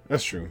nitpicking. Yeah,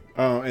 that's true.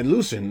 And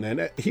Lucian,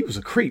 man, he was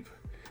a creep.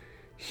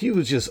 He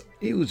was just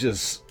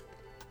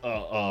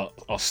a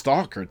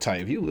stalker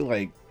type. He was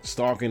like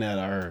stalking at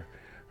her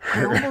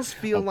I almost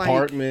feel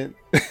apartment.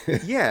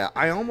 Yeah,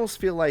 I almost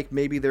feel like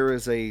maybe there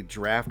was a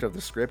draft of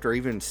the script or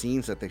even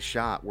scenes that they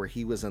shot where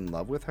he was in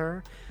love with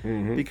her,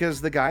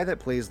 because the guy that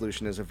plays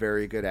Lucian is a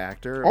very good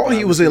actor. Oh,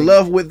 he was in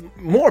love with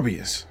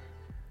Morbius.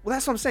 Well,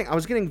 that's what I'm saying. I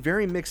was getting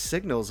very mixed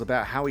signals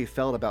about how he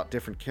felt about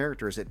different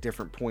characters at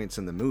different points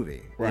in the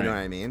movie. Right. You know what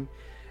I mean?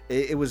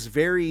 It was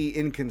very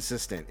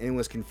inconsistent and it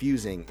was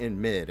confusing in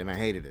mid, and I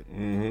hated it.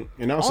 And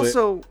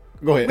also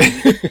go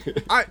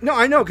ahead. I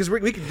know, because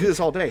we could do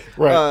this all day.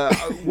 Right.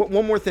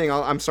 One more thing.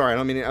 I'm sorry. I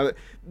don't mean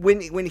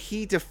when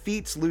he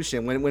defeats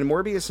Lucian, when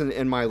Morbius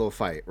and Milo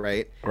fight,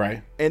 right?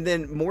 Right. And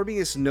then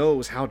Morbius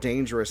knows how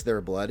dangerous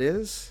their blood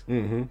is,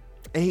 and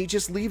he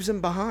just leaves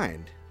him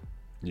behind.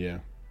 Yeah.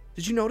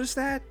 Did you notice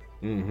that?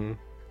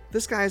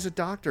 This guy is a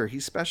doctor.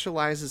 He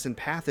specializes in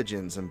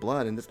pathogens and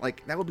blood, and it's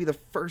like that would be the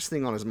first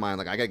thing on his mind.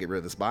 Like, I gotta get rid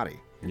of this body.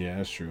 Yeah,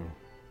 that's true.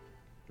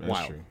 That's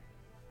Wild. true.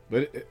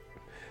 But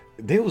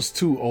they was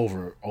too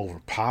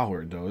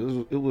overpowered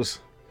though. It was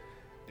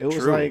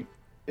True. like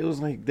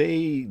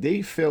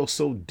they fell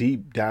so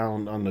deep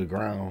down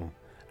underground.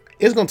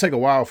 It's gonna take a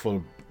while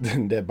for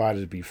that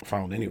body to be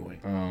found anyway.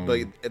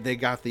 But they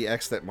got the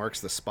X that marks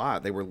the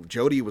spot.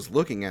 Jody was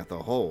looking at the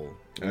hole.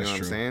 You know what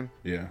I'm saying?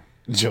 Yeah,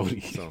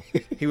 Jody. So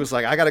he was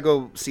like, I gotta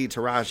go see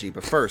Taraji,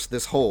 but first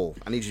this hole.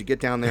 I need you to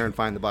get down there and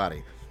find the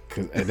body.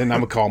 And then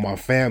I'm gonna call my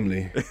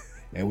family,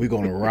 and we're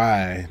gonna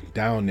ride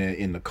down there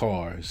in the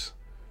cars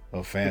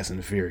of Fast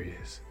and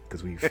Furious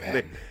because we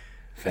family.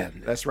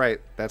 That's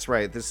right.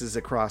 This is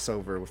a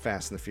crossover with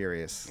Fast and the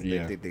Furious.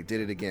 Yeah. They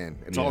did it again.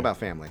 It's all about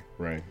family.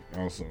 Right.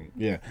 Awesome.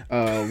 Yeah.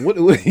 What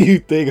do you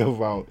think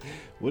about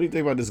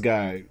this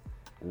guy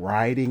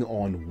riding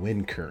on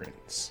wind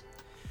currents?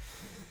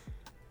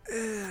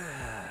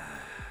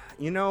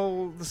 You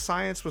know, the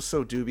science was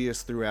so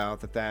dubious throughout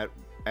that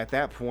at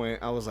that point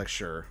I was like,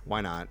 sure,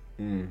 why not?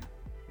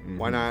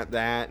 Why not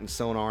that and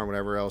sonar and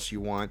whatever else you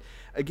want?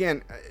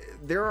 Again,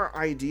 there are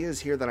ideas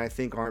here that I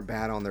think aren't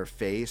bad on their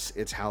face.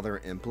 It's how they're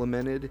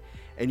implemented.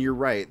 And you're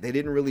right. They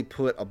didn't really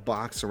put a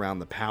box around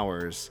the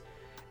powers.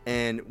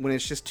 And when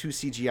it's just two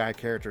CGI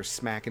characters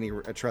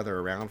smacking each other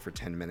around for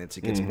 10 minutes,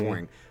 it gets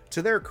boring.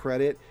 To their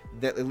credit,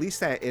 that at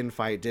least that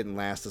infight didn't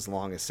last as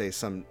long as, say,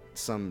 some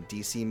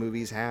DC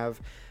movies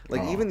have.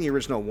 Like, even the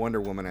original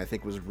Wonder Woman, I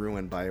think, was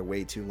ruined by a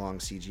way too long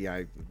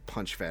CGI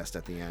punch fest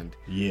at the end.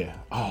 Yeah.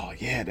 Oh,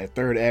 yeah. That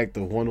third act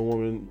of Wonder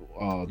Woman,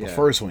 the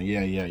first one.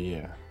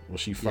 Yeah. Was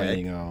she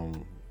fighting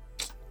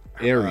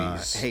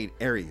Ares?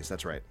 Ares,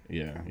 that's right.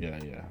 Yeah.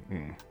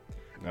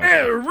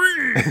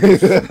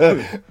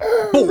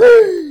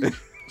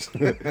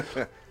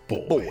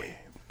 Boy.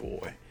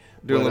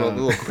 Do a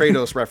little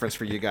Kratos reference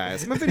for you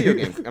guys. I'm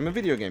a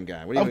video game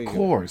guy. What do you mean? Of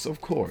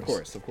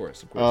course.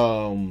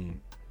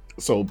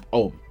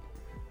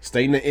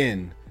 Stay in the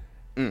end.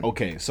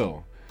 Okay,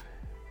 so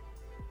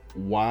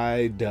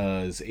why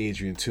does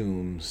Adrian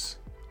Toomes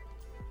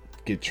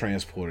get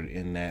transported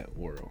in that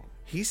world?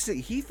 He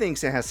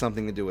thinks it has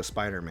something to do with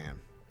Spider-Man,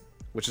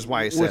 which is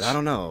why he said, I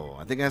don't know.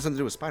 I think it has something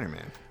to do with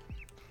Spider-Man.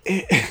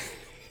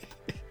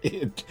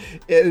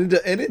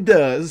 It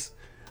does,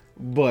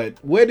 but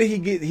where did he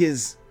get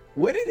his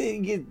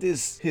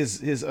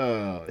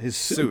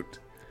suit?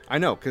 I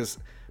know, because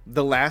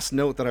the last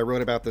note that I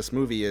wrote about this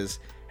movie is,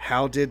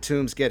 how did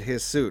Toomes get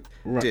his suit?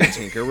 Right. Did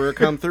Tinkerer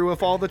come through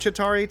with all the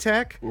Chitauri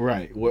tech?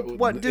 Right.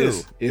 What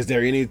do? Is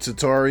there any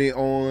Chitauri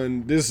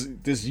on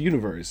this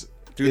universe?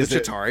 Do the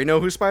Chitauri know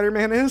who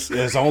Spider-Man is?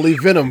 There's only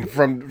Venom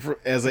from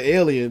as an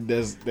alien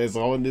that's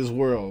on this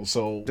world.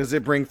 So does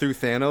it bring through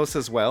Thanos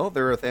as well?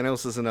 There are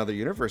Thanoses in other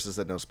universes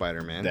that know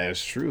Spider-Man.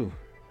 That's true.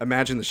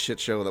 Imagine the shit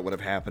show that would have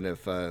happened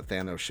if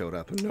Thanos showed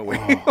up in no way.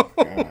 Oh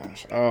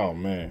gosh. Oh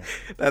man.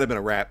 That'd have been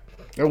a wrap.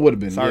 That would have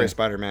been. Sorry, yeah.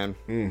 Spider-Man.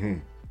 Mm-hmm.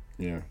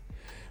 Yeah.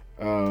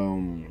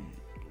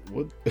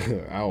 What?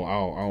 I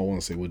don't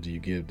want to say. What do you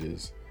give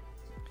this?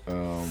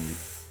 I'm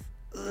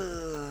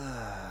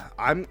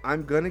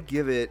gonna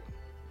give it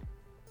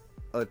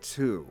a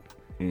 2.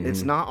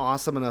 It's not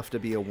awesome enough to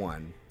be a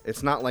 1.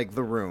 It's not like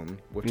The Room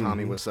with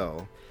Tommy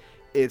Wiseau.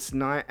 It's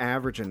not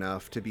average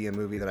enough to be a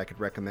movie that I could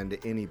recommend to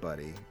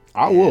anybody.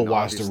 I will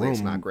watch The obviously Room.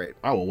 It's not great.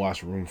 I will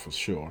watch The Room for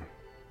sure.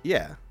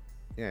 Yeah.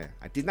 Yeah.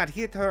 I did not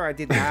hit her. I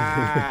did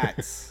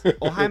not.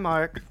 Oh, hi,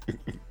 Mark.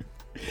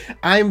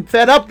 I'm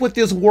fed up with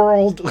this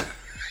world.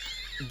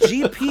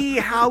 GP,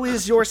 how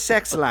is your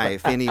sex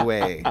life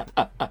anyway?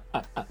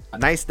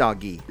 Nice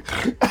doggy.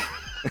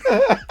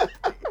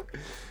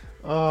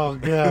 Oh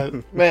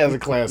God, man, it's a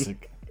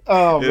classic.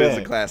 Oh man, It is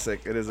a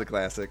classic. It is a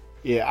classic.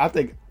 Yeah, I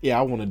think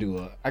I want to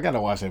do I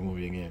gotta watch that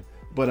movie again.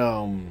 But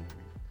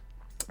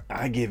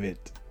I give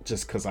it,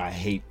 just because I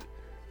hate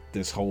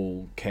this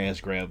whole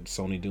cash grab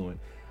Sony doing,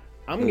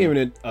 I'm giving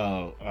it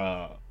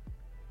a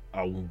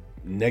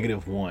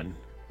 -1.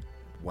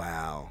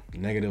 Wow.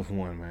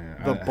 -1, man.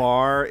 The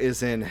bar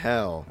is in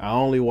hell. I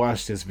only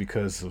watched this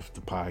because of the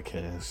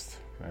podcast.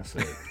 That's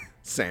it.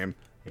 Same.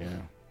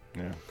 Yeah.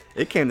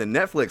 It came to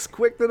Netflix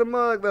quick to the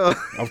mug, though.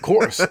 Of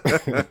course.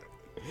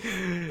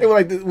 They were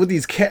like, with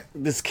this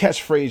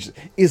catchphrase,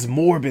 "It's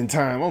Morbin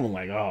time." I'm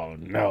like, oh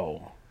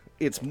no.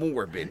 It's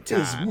Morbin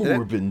time. It's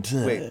Morbin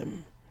time. Wait,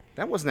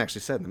 that wasn't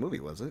actually said in the movie,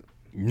 was it?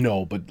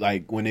 No, but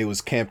like when they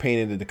was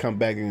campaigning to come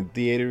back in the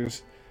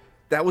theaters.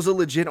 That was a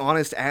legit,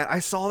 honest ad. I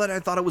saw that.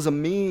 I thought it was a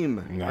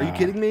meme. Nah, Are you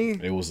kidding me?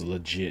 It was a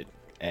legit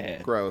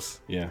ad.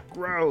 Gross. Yeah.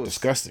 Gross.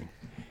 Disgusting.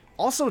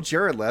 Also,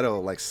 Jared Leto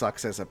like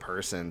sucks as a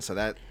person, so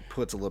that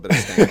puts a little bit of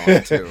stain on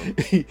it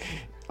too.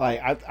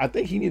 I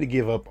think he need to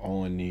give up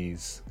on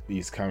these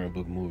comic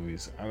book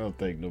movies. I don't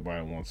think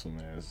nobody wants them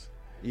as.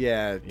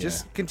 Yeah,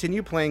 just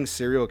continue playing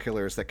serial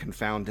killers that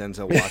confound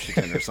Denzel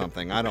Washington or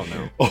something. I don't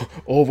know.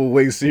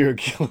 Overweight serial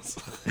killers.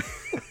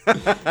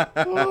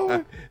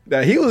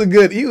 Now he was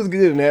good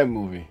in that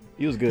movie.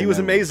 He was good. He was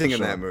in that amazing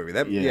movie, in for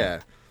that sure. movie.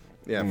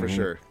 Yeah, for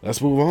sure.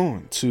 Let's move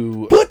on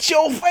to put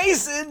your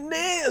face in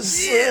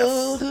this.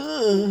 Yes.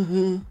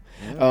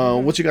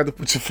 What you got to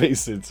put your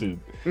face into?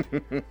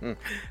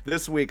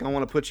 This week I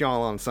want to put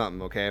y'all on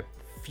something, okay?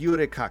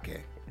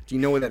 Furikake. Do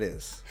you know what that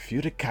is?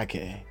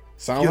 Furikake.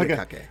 Sounds like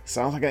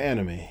an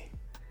anime.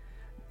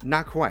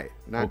 Not quite.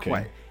 Not Okay.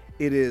 quite.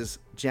 It is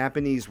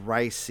Japanese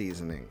rice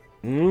seasoning.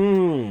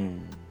 Mmm.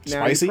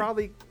 Now, Spicy? you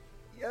probably...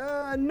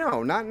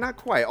 no, not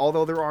quite.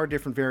 Although there are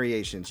different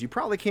variations. You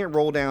probably can't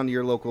roll down to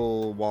your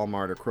local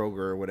Walmart or Kroger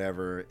or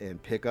whatever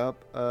and pick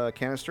up a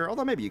canister.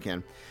 Although maybe you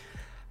can.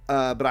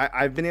 But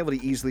I've been able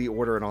to easily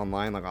order it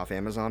online, like off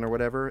Amazon or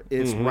whatever.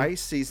 It's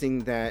rice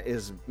seasoning that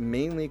is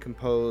mainly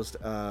composed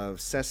of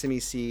sesame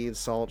seeds,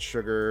 salt,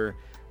 sugar,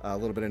 a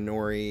little bit of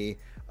nori.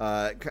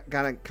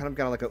 Kind of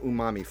got like a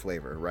umami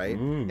flavor, right?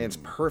 And it's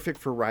perfect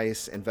for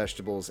rice and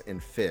vegetables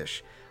and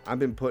fish. I've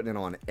been putting it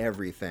on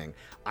everything.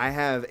 I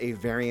have a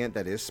variant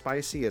that is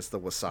spicy. It's the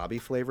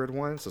wasabi flavored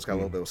one. So it's got a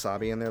little bit of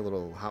wasabi in there, a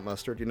little hot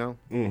mustard, you know?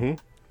 Mm-hmm.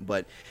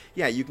 But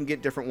yeah, you can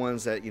get different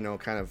ones that,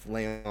 kind of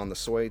lay on the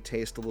soy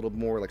taste a little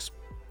more, like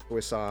soy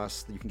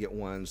sauce. You can get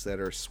ones that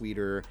are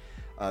sweeter.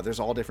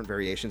 There's all different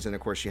variations. And of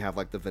course, you have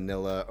like the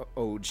vanilla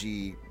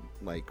OG,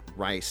 like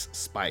rice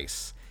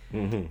spice.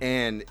 Mm-hmm.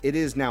 And it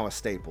is now a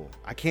staple.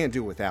 I can't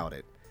do without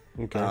it.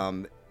 Okay.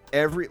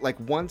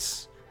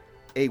 Once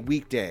a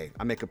weekday,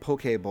 I make a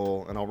poke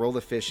bowl and I'll roll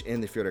the fish in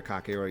the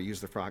furikake, or I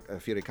use the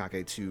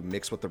furikake to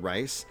mix with the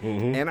rice.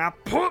 And I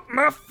put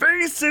my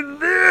face in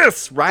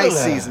this rice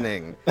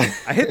seasoning.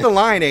 I hit the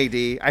line, AD.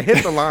 I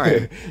hit the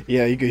line.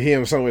 Yeah, you could hear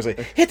him somewhere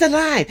say, "Hit the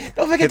line!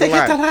 Don't forget to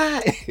hit the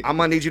line." I'm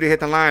gonna need you to hit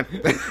the line.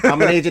 I'm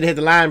gonna need you to hit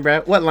the line,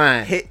 bro. What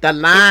line? Hit the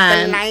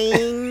line.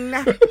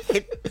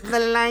 Hit the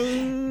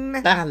line.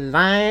 The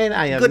line.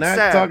 I am Good not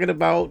sir. talking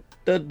about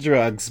the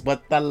drugs,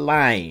 but the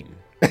line.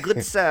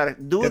 Good sir.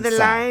 Do Good the sir.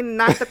 line,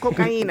 not the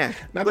cocaine.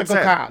 Not Good the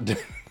sir. cocaine.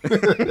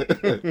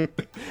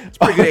 It's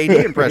a pretty good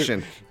AD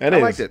impression. I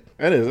liked it.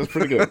 That is. That's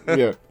pretty good.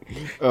 Yeah.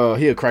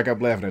 He'll crack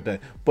up laughing at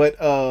that.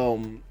 But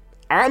I'm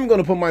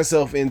gonna put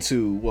myself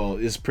into. Well,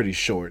 it's pretty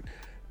short.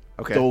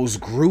 Okay. Those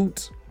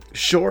Groot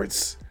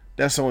shorts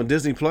that's on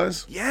Disney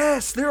Plus.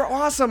 Yes, they're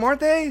awesome, aren't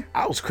they?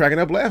 I was cracking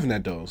up laughing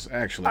at those.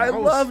 Actually, I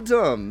loved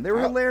them. They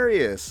were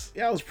hilarious.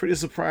 Yeah, I was pretty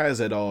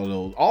surprised at all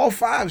those. All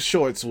 5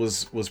 shorts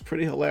was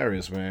pretty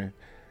hilarious, man.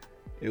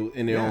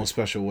 In their own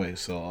special way.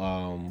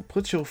 So,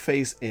 put your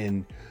face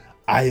in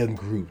I Am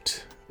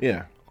Groot.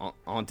 Yeah.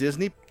 On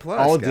Disney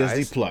Plus, On guys.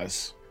 Disney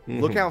Plus.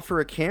 Look out for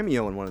a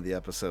cameo in one of the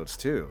episodes,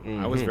 too.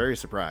 I was very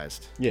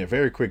surprised. Yeah,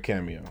 very quick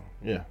cameo.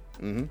 Yeah.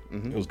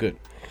 It was good.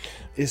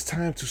 It's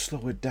time to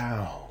slow it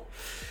down.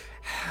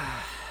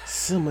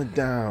 Simmer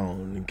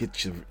down and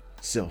get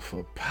yourself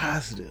a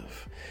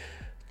positive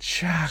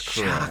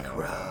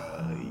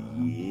chakra.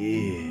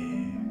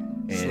 Yeah.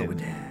 Slow it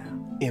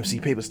down. MC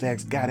Paper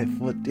Stacks got it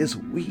for this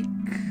week.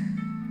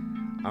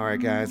 All right,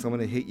 guys, I'm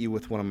going to hit you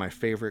with one of my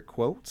favorite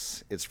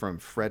quotes. It's from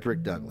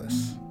Frederick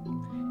Douglass.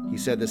 He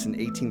said this in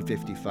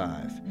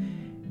 1855.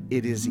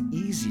 It is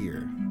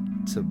easier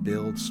to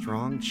build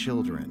strong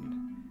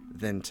children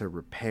than to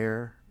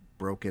repair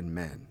broken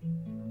men.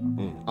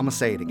 I'm going to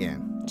say it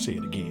again. Say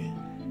it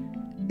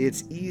again.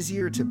 It's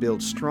easier to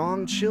build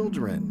strong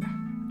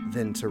children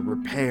than to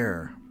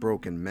repair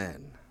broken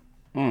men.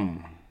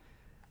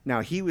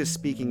 Now, he was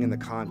speaking in the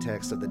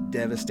context of the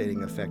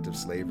devastating effect of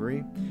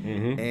slavery,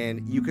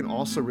 and you can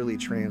also really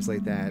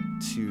translate that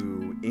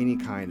to any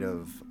kind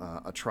of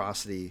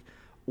atrocity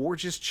or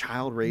just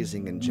child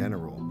raising in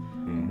general.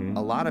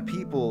 A lot of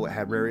people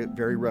had very,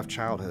 very rough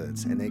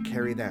childhoods, and they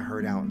carry that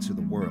hurt out into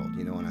the world.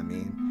 You know what I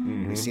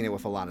mean? We've seen it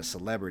with a lot of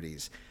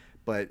celebrities.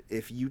 But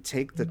if you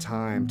take the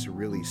time to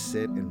really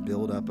sit and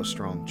build up a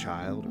strong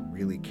child,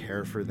 really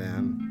care for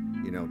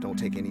them, you know, don't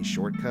take any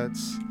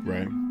shortcuts.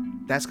 Right.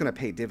 That's going to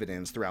pay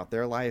dividends throughout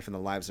their life and the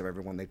lives of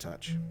everyone they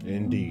touch.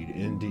 Indeed,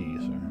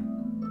 sir.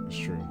 That's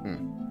true.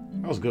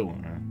 That was a good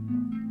one,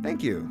 man.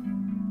 Thank you.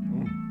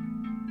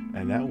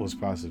 And that was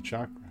Positive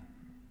Chakra.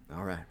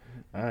 All right.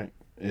 All right.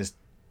 It's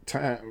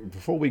time,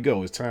 before we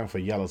go, it's time for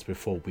Yellows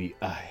before we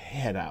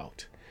head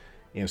out.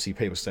 MC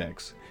Paper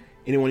Stacks.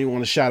 Anyone you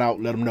want to shout out,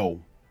 let them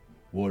know.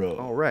 What up?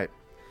 All right.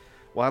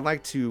 Well, I'd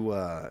like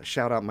to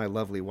shout out my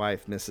lovely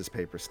wife, Mrs.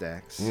 Paper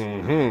Stacks.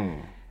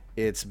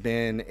 It's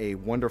been a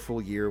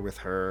wonderful year with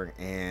her,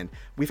 and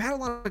we've had a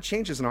lot of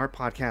changes in our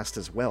podcast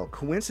as well.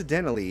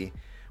 Coincidentally,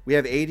 we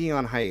have AD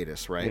on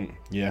hiatus, right?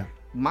 Yeah.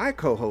 My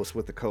co-host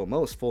with the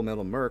co-most, Full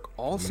Metal Merc,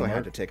 also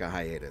had to take a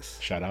hiatus.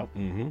 Shout out.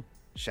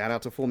 Shout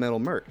out to Full Metal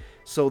Merc.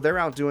 So they're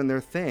out doing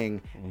their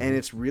thing, and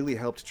it's really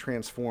helped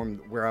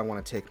transform where I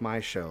want to take my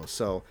show.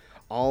 So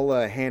I'll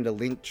hand the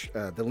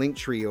link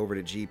tree over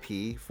to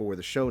GP for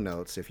the show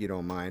notes, if you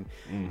don't mind.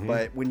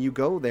 But when you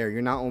go there,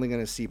 you're not only going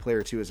to see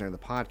Player 2 is there in the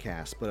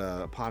podcast, but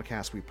a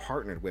podcast we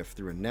partnered with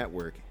through a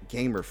network,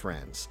 Gamer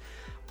Friends.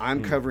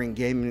 I'm covering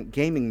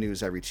gaming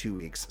news every 2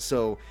 weeks.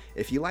 So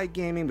if you like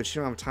gaming, but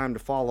you don't have time to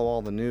follow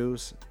all the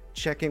news,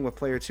 check in with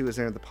Player 2 is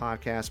there in the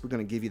podcast. We're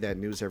going to give you that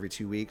news every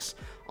 2 weeks.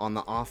 On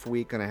the off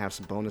week, going to have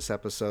some bonus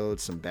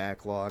episodes, some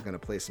backlog, going to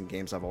play some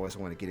games I've always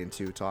wanted to get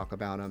into, talk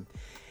about them.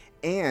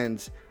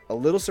 And a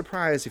little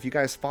surprise, if you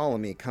guys follow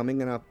me,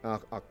 coming in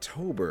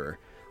October,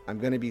 I'm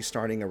going to be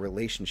starting a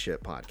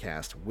relationship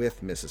podcast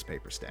with Mrs.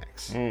 Paper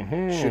Stacks.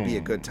 Should be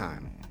a good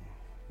time.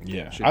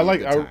 Yeah,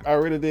 I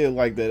really did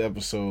like that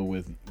episode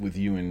with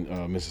you and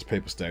Mrs.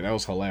 Paper Stack. That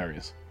was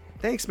hilarious.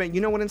 Thanks, man.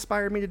 You know what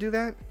inspired me to do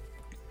that?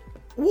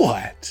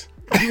 What?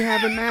 You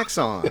having Max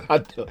on.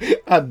 I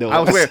know. I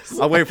was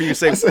waiting for you to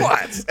say,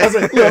 what?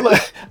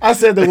 I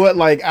said the what,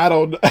 like, I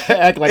don't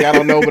act like I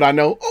don't know, but I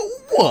know. Oh,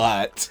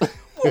 what?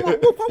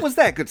 What was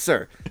that, good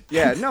sir?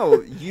 Yeah,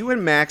 no, you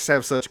and Max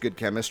have such good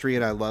chemistry,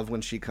 and I love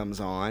when she comes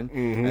on.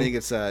 I think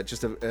it's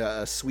just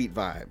a sweet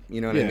vibe.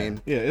 You know what I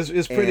mean? Yeah,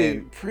 it's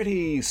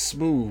pretty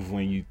smooth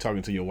when you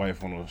talking to your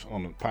wife on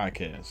a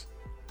podcast.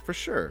 For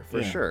sure.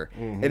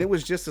 And it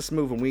was just as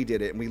smooth when we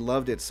did it, and we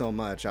loved it so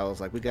much. I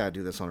was like, we got to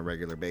do this on a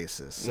regular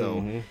basis.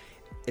 So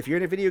if you're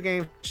into video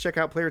games, check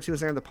out Player 2 is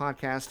there in the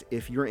podcast.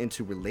 If you're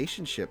into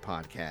relationship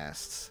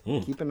podcasts,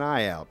 keep an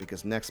eye out,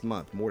 because next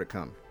month, more to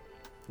come.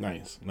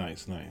 Nice.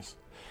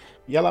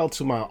 Yell out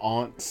to my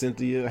aunt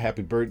Cynthia,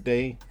 happy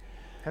birthday.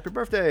 Happy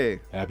birthday.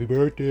 Happy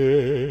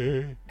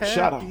birthday.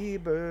 Shout out. Happy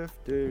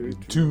birthday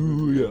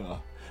to ya.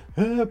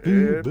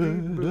 Happy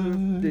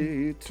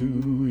birthday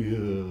to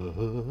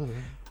ya.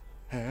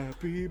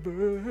 Happy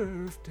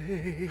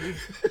birthday.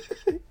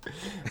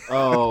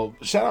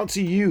 Shout out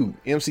to you,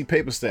 MC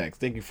Paper Stacks.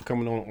 Thank you for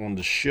coming on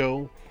the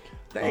show.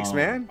 Thanks,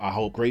 man. I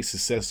hope great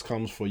success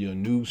comes for your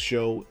new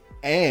show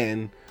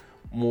and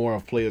more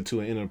of Player 2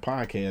 and Enter the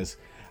Podcast.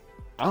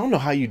 I don't know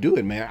how you do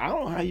it, man. I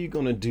don't know how you're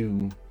gonna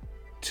do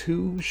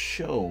 2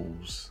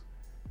 shows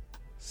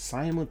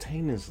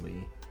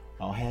simultaneously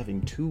while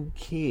having 2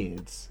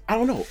 kids. I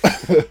don't know.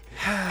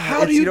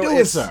 How do you do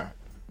it, sir?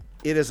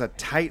 It is a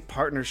tight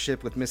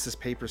partnership with Mrs.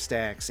 Paper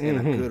Stacks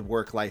and a good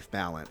work-life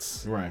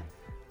balance. Right.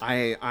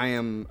 I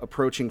am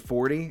approaching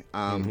 40.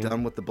 I'm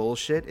done with the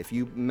bullshit. If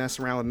you mess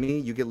around with me,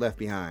 you get left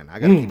behind. I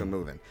gotta keep it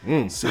moving.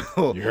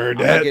 So you heard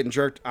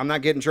that? I'm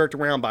not getting jerked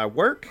around by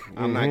work.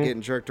 I'm not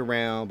getting jerked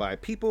around by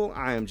people.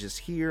 I am just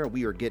here.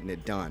 We are getting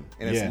it done,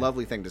 and it's a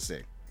lovely thing to see.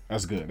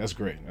 That's good. That's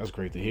great. That's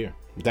great to hear.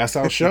 That's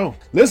our show.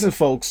 Listen,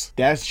 folks,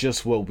 that's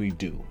just what we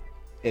do.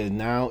 And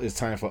now it's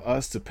time for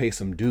us to pay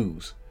some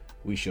dues.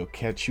 We shall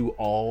catch you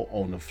all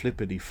on the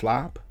flippity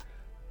flop.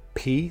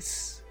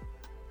 Peace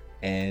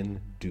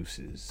and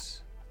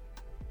deuces.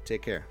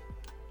 Take care.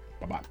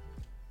 Bye-bye.